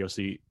numbers for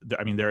Josi,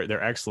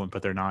 they're excellent,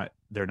 but they're not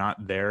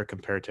there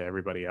compared to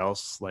everybody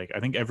else. Like I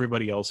think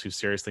everybody else who's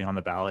seriously on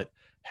the ballot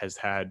has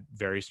had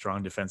very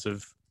strong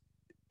defensive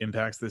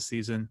impacts this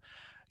season.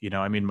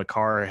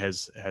 Makar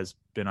has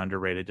been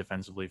underrated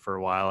defensively for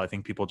a while. I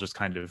think people just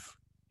kind of,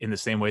 in the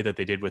same way that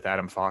they did with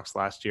Adam Fox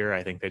last year,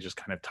 I think they just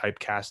kind of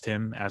typecast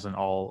him as an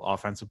all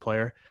offensive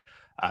player.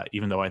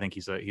 Even though I think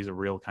he's a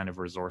real kind of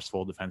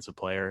resourceful defensive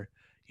player.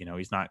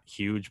 He's not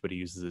huge, but he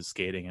uses his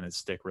skating and his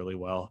stick really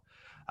well.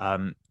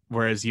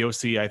 Whereas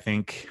Josi, I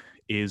think,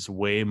 is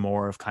way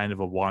more of kind of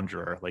a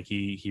wanderer. Like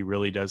he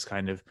really does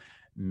kind of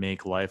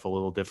make life a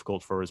little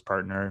difficult for his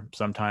partner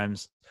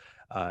sometimes.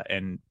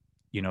 And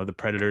the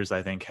Predators,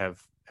 I think,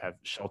 have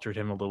sheltered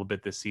him a little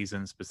bit this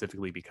season,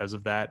 specifically because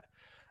of that.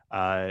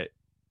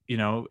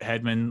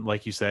 Hedman,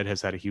 like you said,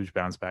 has had a huge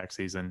bounce back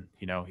season.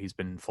 He's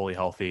been fully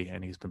healthy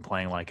and he's been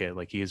playing like it.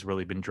 Like he has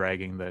really been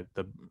dragging the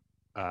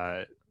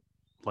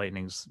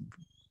Lightning's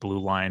blue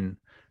line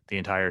the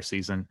entire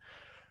season.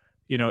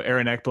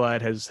 Aaron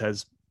Ekblad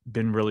has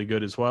been really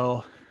good as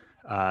well.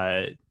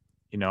 I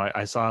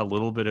saw a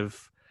little bit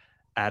of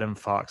Adam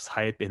Fox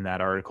hype in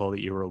that article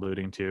that you were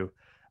alluding to.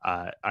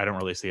 I don't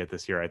really see it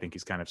this year. I think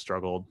he's kind of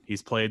struggled.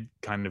 He's played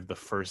kind of the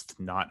first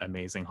not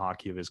amazing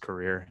hockey of his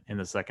career in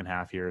the second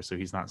half here, so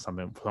he's not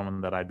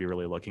someone that I'd be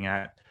really looking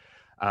at.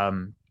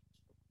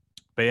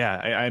 But yeah,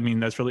 I mean,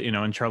 that's really,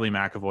 and Charlie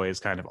McAvoy is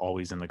kind of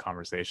always in the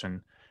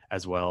conversation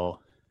as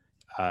well.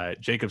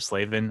 Jacob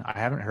Slavin, I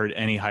haven't heard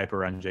any hype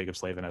around Jacob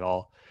Slavin at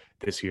all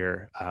this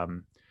year.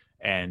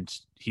 And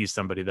he's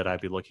somebody that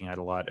I'd be looking at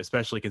a lot,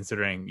 especially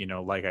considering,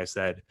 like I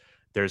said,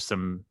 there's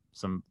some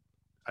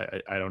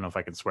I don't know if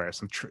I can swear,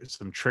 some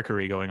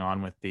trickery going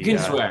on with the you can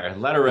swear,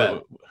 let her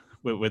rip.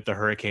 With the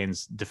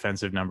Hurricanes'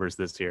 defensive numbers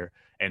this year,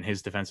 and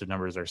his defensive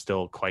numbers are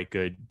still quite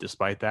good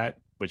despite that,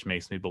 which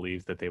makes me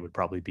believe that they would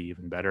probably be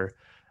even better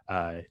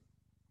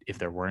if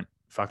there weren't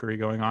fuckery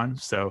going on.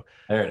 So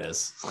there it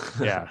is.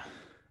 Yeah.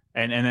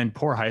 And then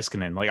poor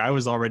Heiskanen. Like, I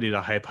was all ready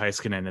to hype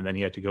Heiskanen, and then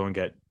he had to go and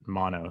get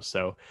mono.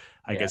 So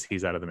I guess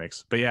he's out of the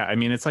mix. But yeah, I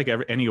mean, it's like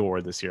any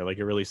award this year. Like,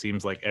 it really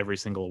seems like every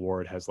single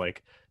award has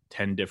like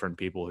 10 different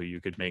people who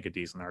you could make a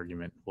decent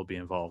argument will be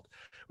involved,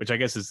 which I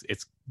guess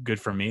it's good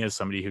for me as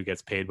somebody who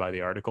gets paid by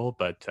the article.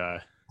 But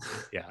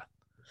yeah.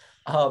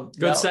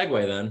 Good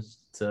segue then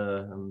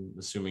to, I'm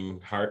assuming,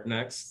 Hart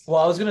next.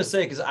 Well, I was gonna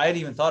say, because I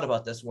hadn't even thought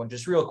about this one.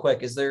 Just real quick,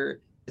 does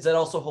that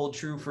also hold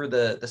true for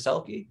the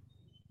Selke?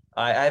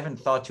 I haven't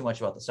thought too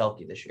much about the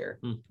Selke this year.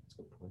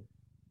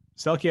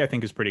 Selke, I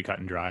think, is pretty cut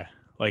and dry.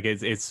 Like,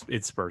 it's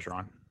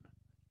Bergeron.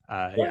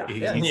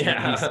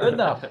 He's good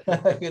enough.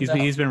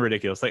 He's been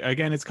ridiculous. Like,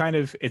 again, it's kind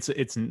of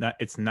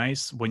it's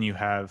nice when you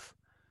have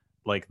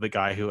like the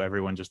guy who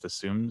everyone just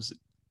assumes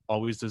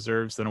always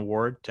deserves an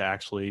award to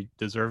actually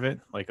deserve it.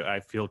 Like, I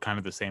feel kind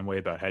of the same way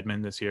about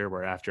Hedman this year,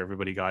 where after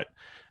everybody got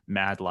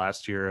mad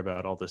last year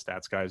about all the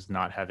stats guys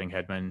not having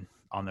Hedman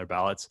on their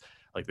ballots,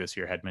 like this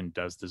year Hedman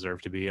does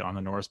deserve to be on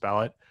the Norris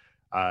ballot.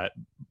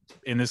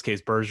 In this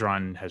case,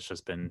 Bergeron has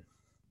just been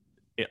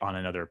on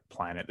another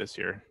planet this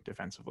year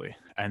defensively.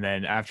 And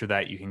then after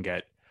that, you can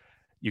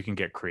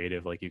get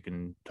creative. Like, you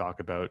can talk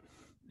about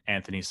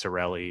Anthony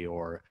Cirelli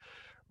or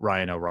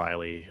Ryan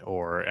O'Reilly,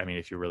 or, I mean,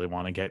 if you really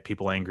want to get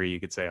people angry, you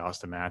could say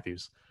Austin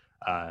Matthews.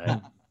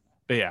 But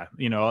yeah,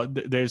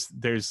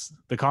 there's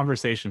the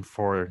conversation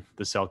for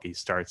the Selke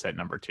starts at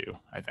number 2,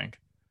 I think.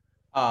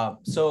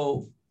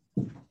 So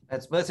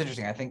that's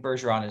interesting. I think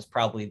Bergeron is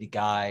probably the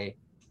guy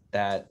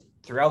that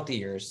throughout the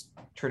years,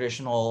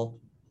 traditional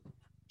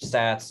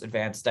stats,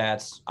 advanced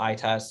stats, eye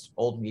test,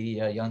 old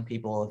media, young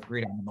people have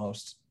agreed on the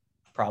most.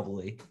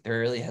 Probably there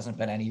really hasn't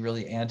been any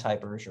really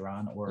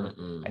anti-Bergeron or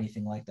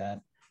anything like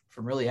that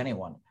from really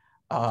anyone.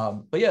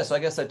 But yeah, so I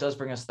guess that does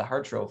bring us to the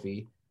Hart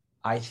Trophy.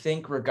 I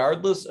think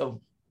regardless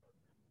of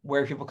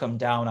where people come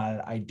down on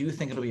it, I do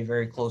think it'll be a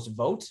very close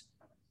vote.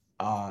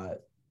 And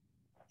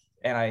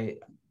it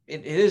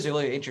is a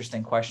really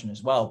interesting question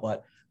as well,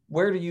 but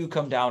where do you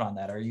come down on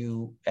that? Are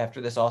you,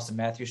 after this Austin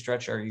Matthews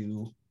stretch, are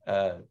you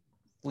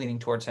leaning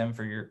towards him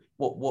for your,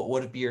 what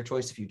would it be your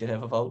choice if you did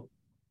have a vote?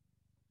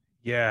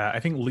 Yeah, I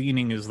think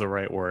leaning is the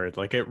right word.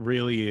 Like, it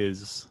really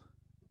is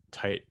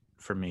tight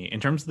for me in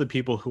terms of the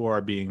people who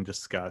are being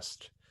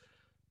discussed.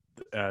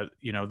 The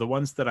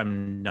ones that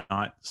I'm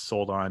not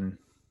sold on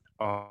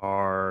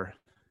are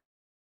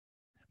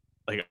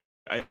like,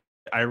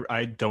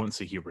 I don't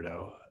see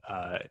Huberdeau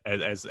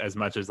as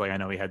much as, like, I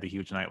know he had the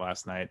huge night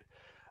last night.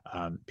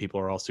 People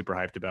are all super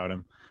hyped about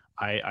him.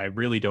 I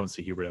really don't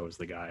see Huberdeau as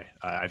the guy.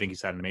 I think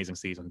he's had an amazing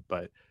season,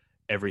 but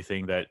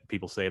everything that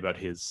people say about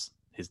his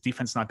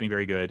defense not being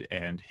very good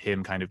and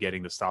him kind of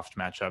getting the soft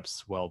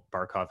matchups while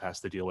Barkov has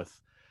to deal with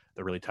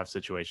the really tough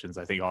situations,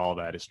 I think all of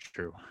that is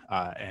true.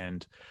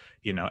 And,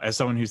 as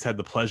someone who's had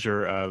the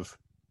pleasure of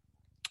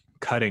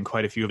cutting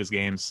quite a few of his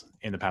games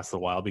in the past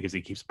little while because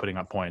he keeps putting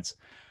up points,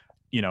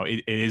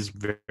 it is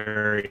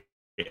very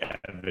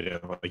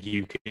evident, like,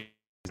 you can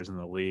in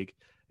the league,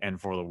 and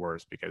for the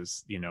worse,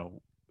 because,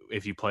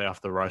 if you play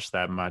off the rush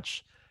that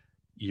much,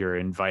 you're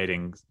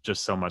inviting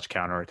just so much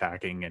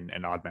counterattacking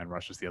and odd man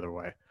rushes the other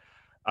way.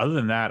 Other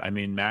than that, I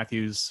mean,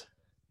 Matthews,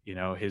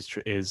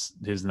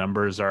 his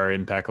numbers are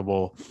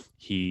impeccable.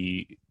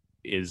 He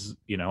is,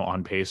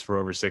 on pace for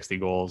over 60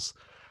 goals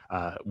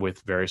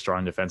with very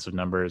strong defensive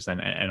numbers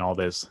and all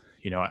this.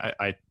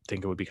 I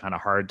think it would be kind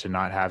of hard to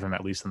not have him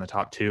at least in the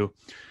top 2.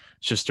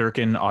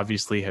 Shesterkin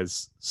obviously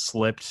has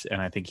slipped,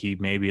 and I think he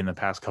maybe in the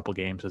past couple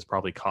games has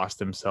probably cost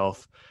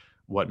himself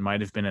what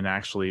might have been an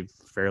actually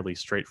fairly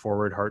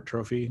straightforward Hart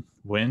Trophy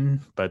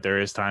win, but there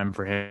is time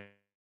for him.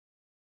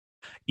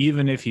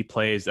 Even if he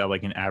plays at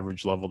like an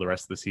average level the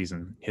rest of the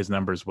season, his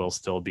numbers will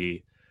still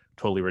be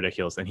totally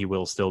ridiculous, and he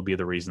will still be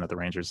the reason that the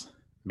Rangers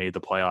made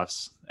the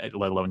playoffs,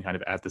 let alone kind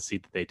of at the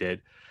seat that they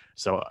did.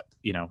 So,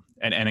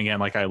 and again,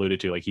 like I alluded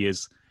to, like, he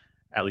is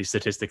at least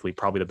statistically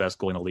probably the best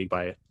goalie in the league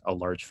by a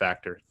large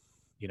factor,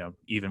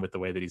 even with the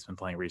way that he's been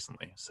playing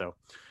recently. So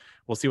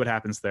we'll see what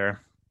happens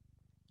there.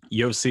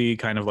 Yossi,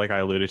 kind of like I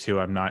alluded to,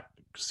 I'm not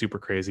super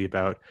crazy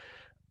about.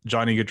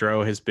 Johnny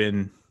Gaudreau has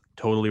been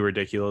totally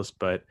ridiculous,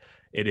 but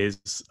it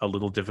is a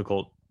little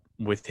difficult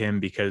with him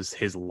because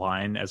his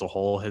line as a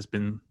whole has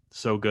been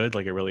so good.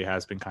 Like it really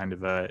has been kind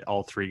of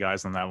all three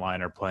guys on that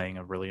line are playing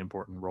a really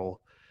important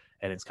role,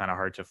 and it's kind of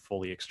hard to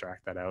fully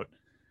extract that out.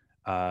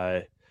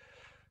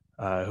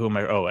 Who am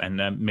I? Oh, and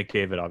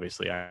McDavid,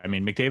 obviously. I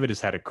mean, McDavid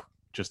has had a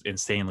just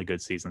insanely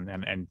good season,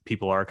 and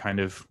people are kind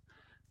of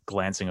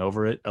glancing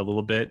over it a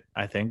little bit,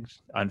 I think,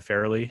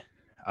 unfairly.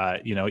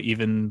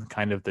 Even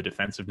kind of the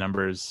defensive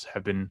numbers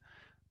have been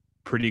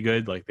pretty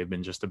good. Like they've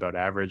been just about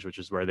average, which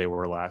is where they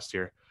were last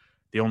year.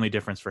 The only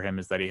difference for him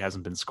is that he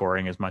hasn't been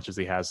scoring as much as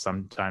he has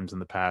sometimes in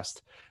the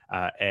past.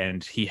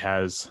 And he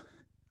has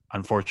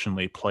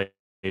unfortunately played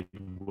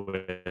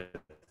with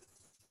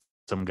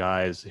some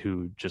guys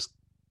who just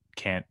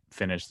can't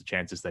finish the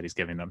chances that he's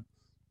giving them.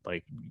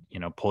 Like,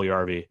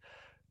 Puljujarvi,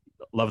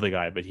 love the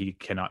guy, but he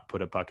cannot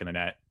put a puck in the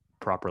net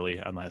properly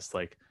unless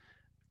like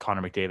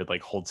Connor McDavid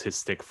like holds his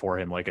stick for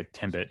him like a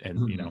Timbit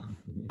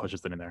and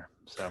pushes it in there.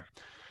 So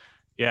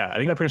yeah, I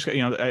think that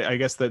pretty much, I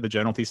guess the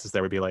general thesis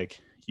there would be like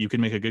you can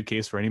make a good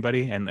case for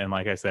anybody, and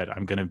like I said,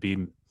 I'm gonna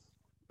be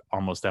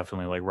almost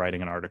definitely like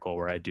writing an article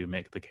where I do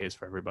make the case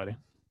for everybody.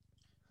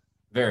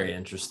 Very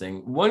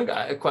interesting. One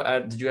guy,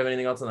 did you have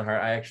anything else on the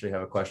heart? I actually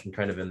have a question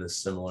kind of in this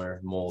similar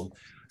mold.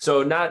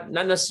 So not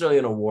necessarily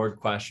an award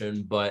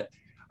question, but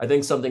I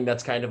think something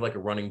that's kind of like a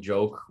running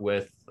joke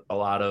with a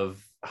lot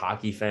of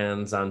hockey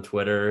fans on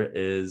Twitter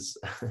is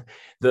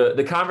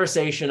the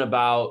conversation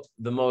about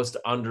the most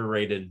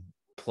underrated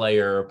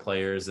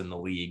players in the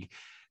league.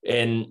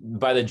 And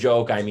by the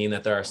joke, I mean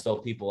that there are still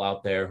people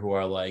out there who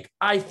are like,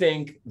 I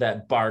think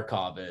that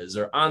Barkov is,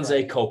 or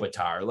Anze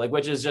Kopitar, like,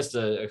 which is just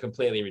a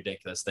completely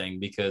ridiculous thing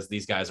because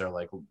these guys are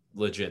like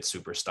legit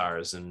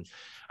superstars. And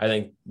I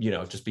think,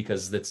 just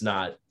because it's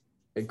not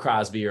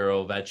Crosby or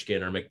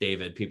Ovechkin or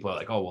McDavid, people are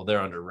like, oh, well, they're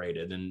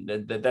underrated.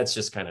 And that's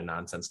just kind of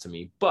nonsense to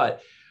me.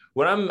 But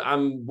what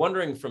I'm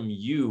wondering from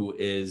you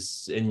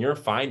is, in your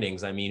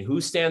findings, I mean, who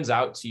stands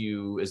out to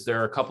you? Is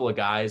there a couple of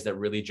guys that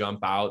really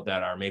jump out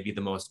that are maybe the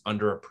most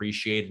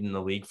underappreciated in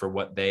the league for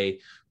what they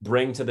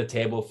bring to the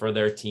table for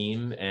their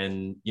team?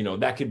 And,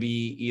 that could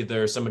be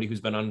either somebody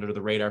who's been under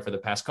the radar for the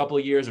past couple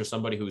of years or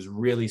somebody who's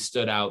really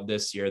stood out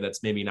this year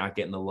that's maybe not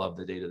getting the love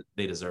that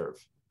they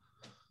deserve.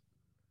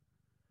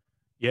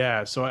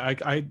 Yeah, so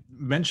I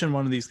mentioned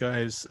one of these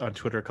guys on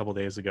Twitter a couple of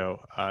days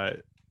ago.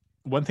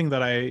 One thing that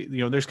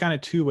there's kind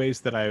of two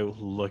ways that I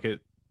look at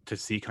to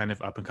see kind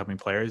of up and coming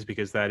players,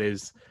 because that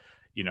is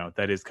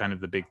kind of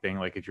the big thing.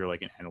 Like if you're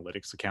like an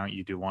analytics account,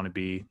 you do want to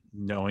be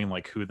knowing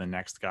like who the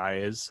next guy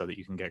is so that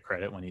you can get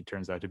credit when he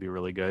turns out to be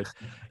really good.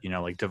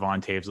 Like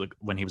Devon Toews, like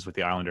when he was with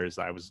the Islanders,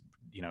 I was,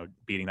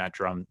 beating that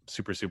drum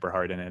super, super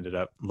hard and ended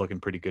up looking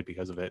pretty good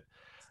because of it.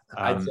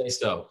 I'd say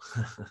so.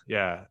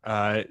 Yeah.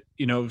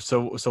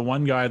 So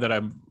one guy that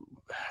I'm,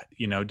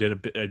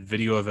 did a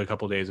video of a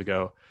couple of days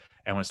ago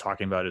and was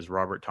talking about is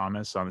Robert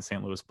Thomas on the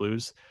St. Louis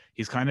Blues.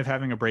 He's kind of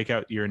having a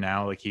breakout year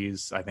now. Like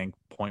he's, I think,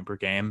 point per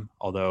game,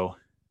 although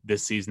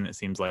this season it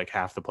seems like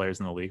half the players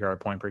in the league are a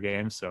point per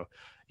game. So,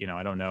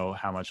 I don't know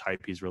how much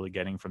hype he's really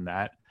getting from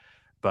that.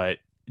 But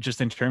just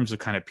in terms of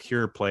kind of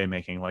pure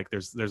playmaking, like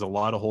there's a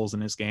lot of holes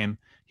in his game.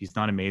 He's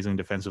not amazing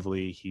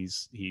defensively. He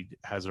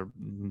has a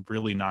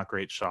really not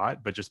great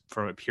shot, but just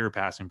from a pure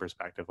passing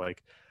perspective,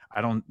 like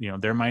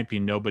there might be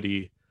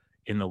nobody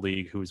in the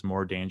league who's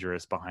more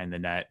dangerous behind the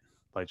net,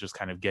 like just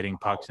kind of getting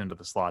pucks into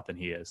the slot than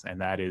he is. And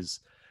that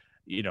is,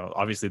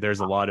 obviously there's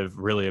a lot of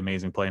really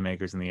amazing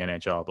playmakers in the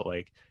NHL, but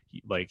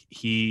like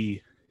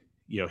he,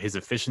 his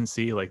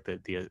efficiency, like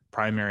the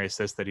primary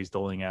assist that he's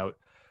doling out,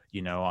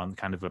 on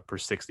kind of a per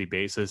 60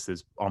 basis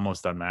is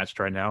almost unmatched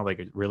right now. Like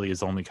it really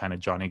is only kind of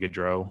Johnny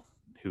Gaudreau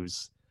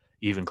who's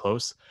even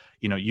close.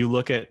 You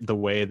look at the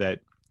way that,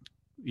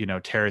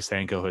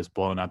 Tarasenko has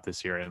blown up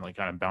this year and like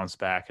kind of bounced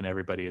back, and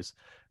everybody is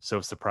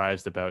so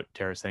surprised about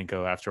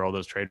Tarasenko after all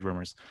those trade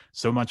rumors.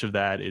 So much of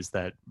that is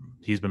that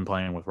he's been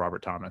playing with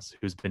Robert Thomas,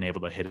 who's been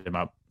able to hit him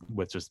up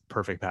with just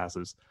perfect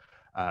passes,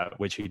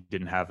 which he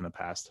didn't have in the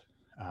past.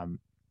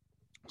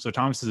 So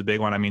Thomas is a big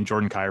one. I mean,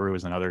 Jordan Kyrou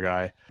is another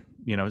guy,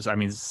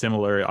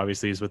 similar,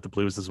 obviously he's with the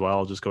Blues as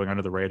well, just going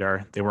under the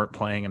radar. They weren't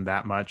playing him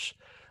that much,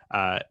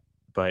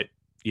 but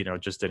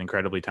just an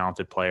incredibly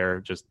talented player.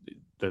 Just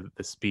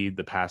the speed,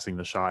 the passing,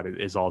 the shot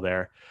is all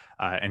there.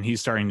 And he's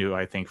starting to,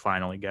 I think,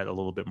 finally get a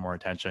little bit more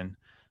attention,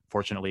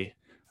 fortunately.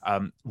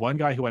 One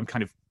guy who I'm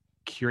kind of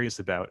curious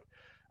about,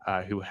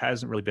 who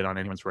hasn't really been on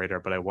anyone's radar,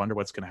 but I wonder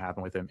what's going to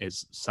happen with him,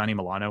 is Sonny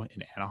Milano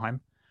in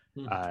Anaheim,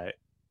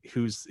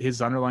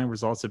 his underlying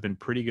results have been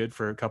pretty good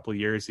for a couple of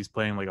years. He's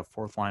playing like a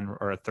fourth line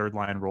or a third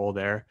line role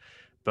there,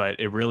 but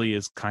it really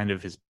is kind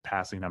of his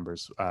passing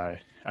numbers.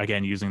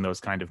 Again, using those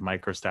kind of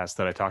micro stats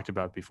that I talked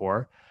about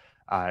before,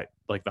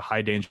 like the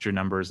high danger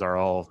numbers are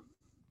all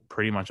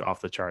pretty much off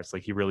the charts.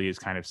 Like he really is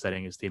kind of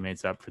setting his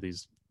teammates up for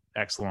these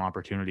excellent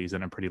opportunities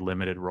in a pretty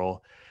limited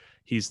role.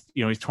 He's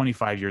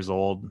 25 years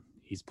old.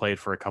 He's played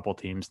for a couple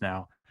teams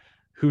now.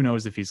 Who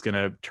knows if he's going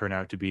to turn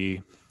out to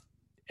be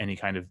any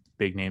kind of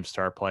big name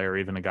star player, or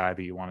even a guy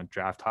that you want to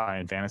draft high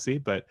in fantasy,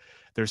 but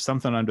there's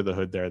something under the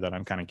hood there that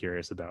I'm kind of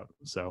curious about.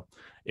 So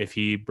if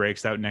he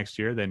breaks out next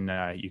year, then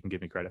you can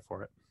give me credit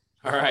for it.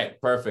 All right,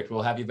 perfect.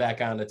 We'll have you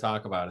back on to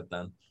talk about it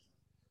then.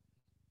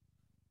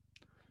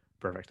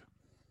 Perfect.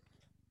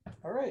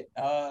 All right.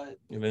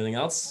 You have anything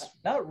else?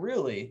 Not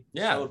really.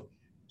 Yeah.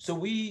 So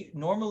we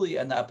normally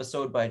end the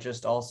episode by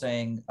just all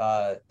saying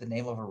the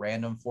name of a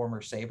random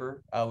former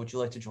Sabre. Would you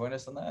like to join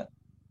us on that?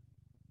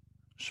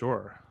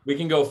 Sure. We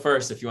can go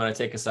first if you want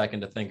to take a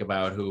second to think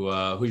about who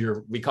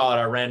we call it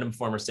our random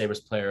former Sabres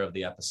player of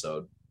the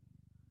episode.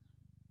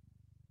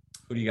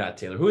 Who do you got,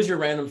 Taylor? Who is your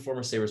random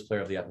former Sabres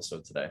player of the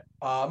episode today?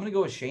 I'm going to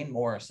go with Shane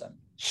Morrison.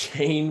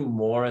 Shane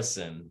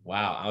Morrison.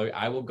 Wow.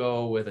 I will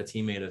go with a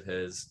teammate of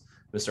his,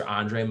 Mr.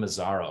 Andre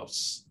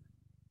Mazzaros.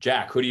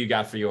 Jack, who do you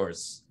got for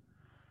yours?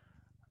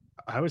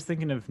 I was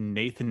thinking of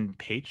Nathan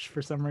Page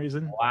for some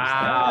reason.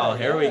 Wow.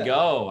 Here we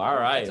go. All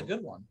right. That's a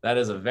good one. That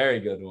is a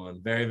very good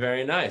one. Very,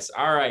 very nice.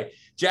 All right,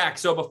 Jack.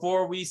 So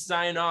before we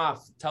sign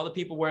off, tell the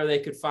people where they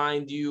could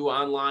find you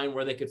online,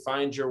 where they could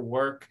find your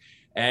work,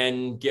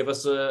 and give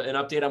us an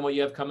update on what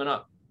you have coming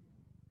up.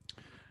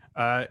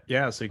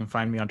 Yeah, so you can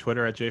find me on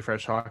Twitter at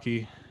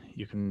JFreshHockey.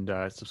 You can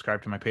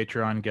subscribe to my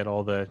Patreon, get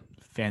all the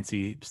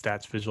fancy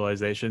stats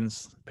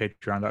visualizations,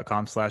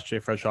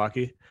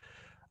 patreon.com/JFreshHockey.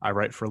 I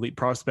write for Elite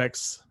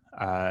Prospects,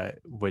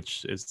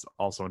 which is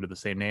also under the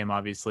same name,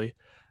 obviously.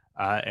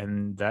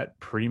 And that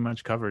pretty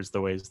much covers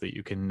the ways that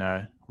you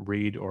can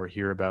read or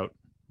hear about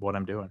what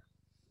I'm doing.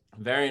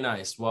 Very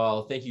nice.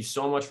 Well, thank you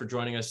so much for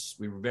joining us.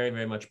 We very,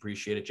 very much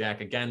appreciate it, Jack.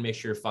 Again, make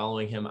sure you're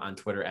following him on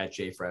Twitter at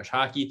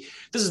JFreshHockey.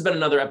 This has been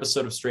another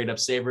episode of Straight Up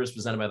Sabres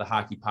presented by the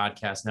Hockey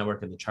Podcast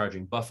Network and the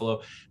Charging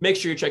Buffalo. Make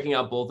sure you're checking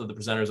out both of the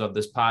presenters of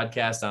this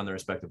podcast on their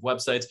respective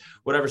websites.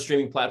 Whatever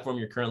streaming platform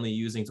you're currently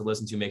using to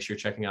listen to, make sure you're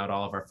checking out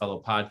all of our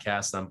fellow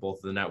podcasts on both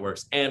of the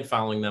networks and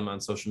following them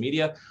on social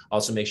media.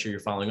 Also, make sure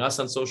you're following us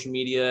on social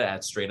media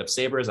at Straight Up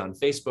Sabres on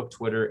Facebook,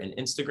 Twitter, and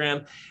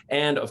Instagram.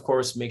 And of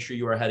course, make sure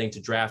you are heading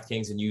to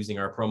DraftKings and using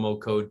our promo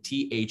code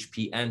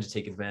THPN to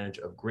take advantage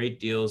of great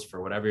deals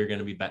for whatever you're going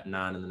to be betting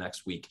on in the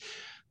next week.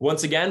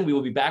 Once again, we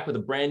will be back with a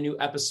brand new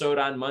episode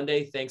on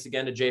Monday. Thanks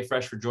again to Jay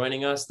Fresh for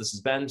joining us. This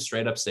has been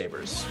Straight Up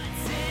Sabres.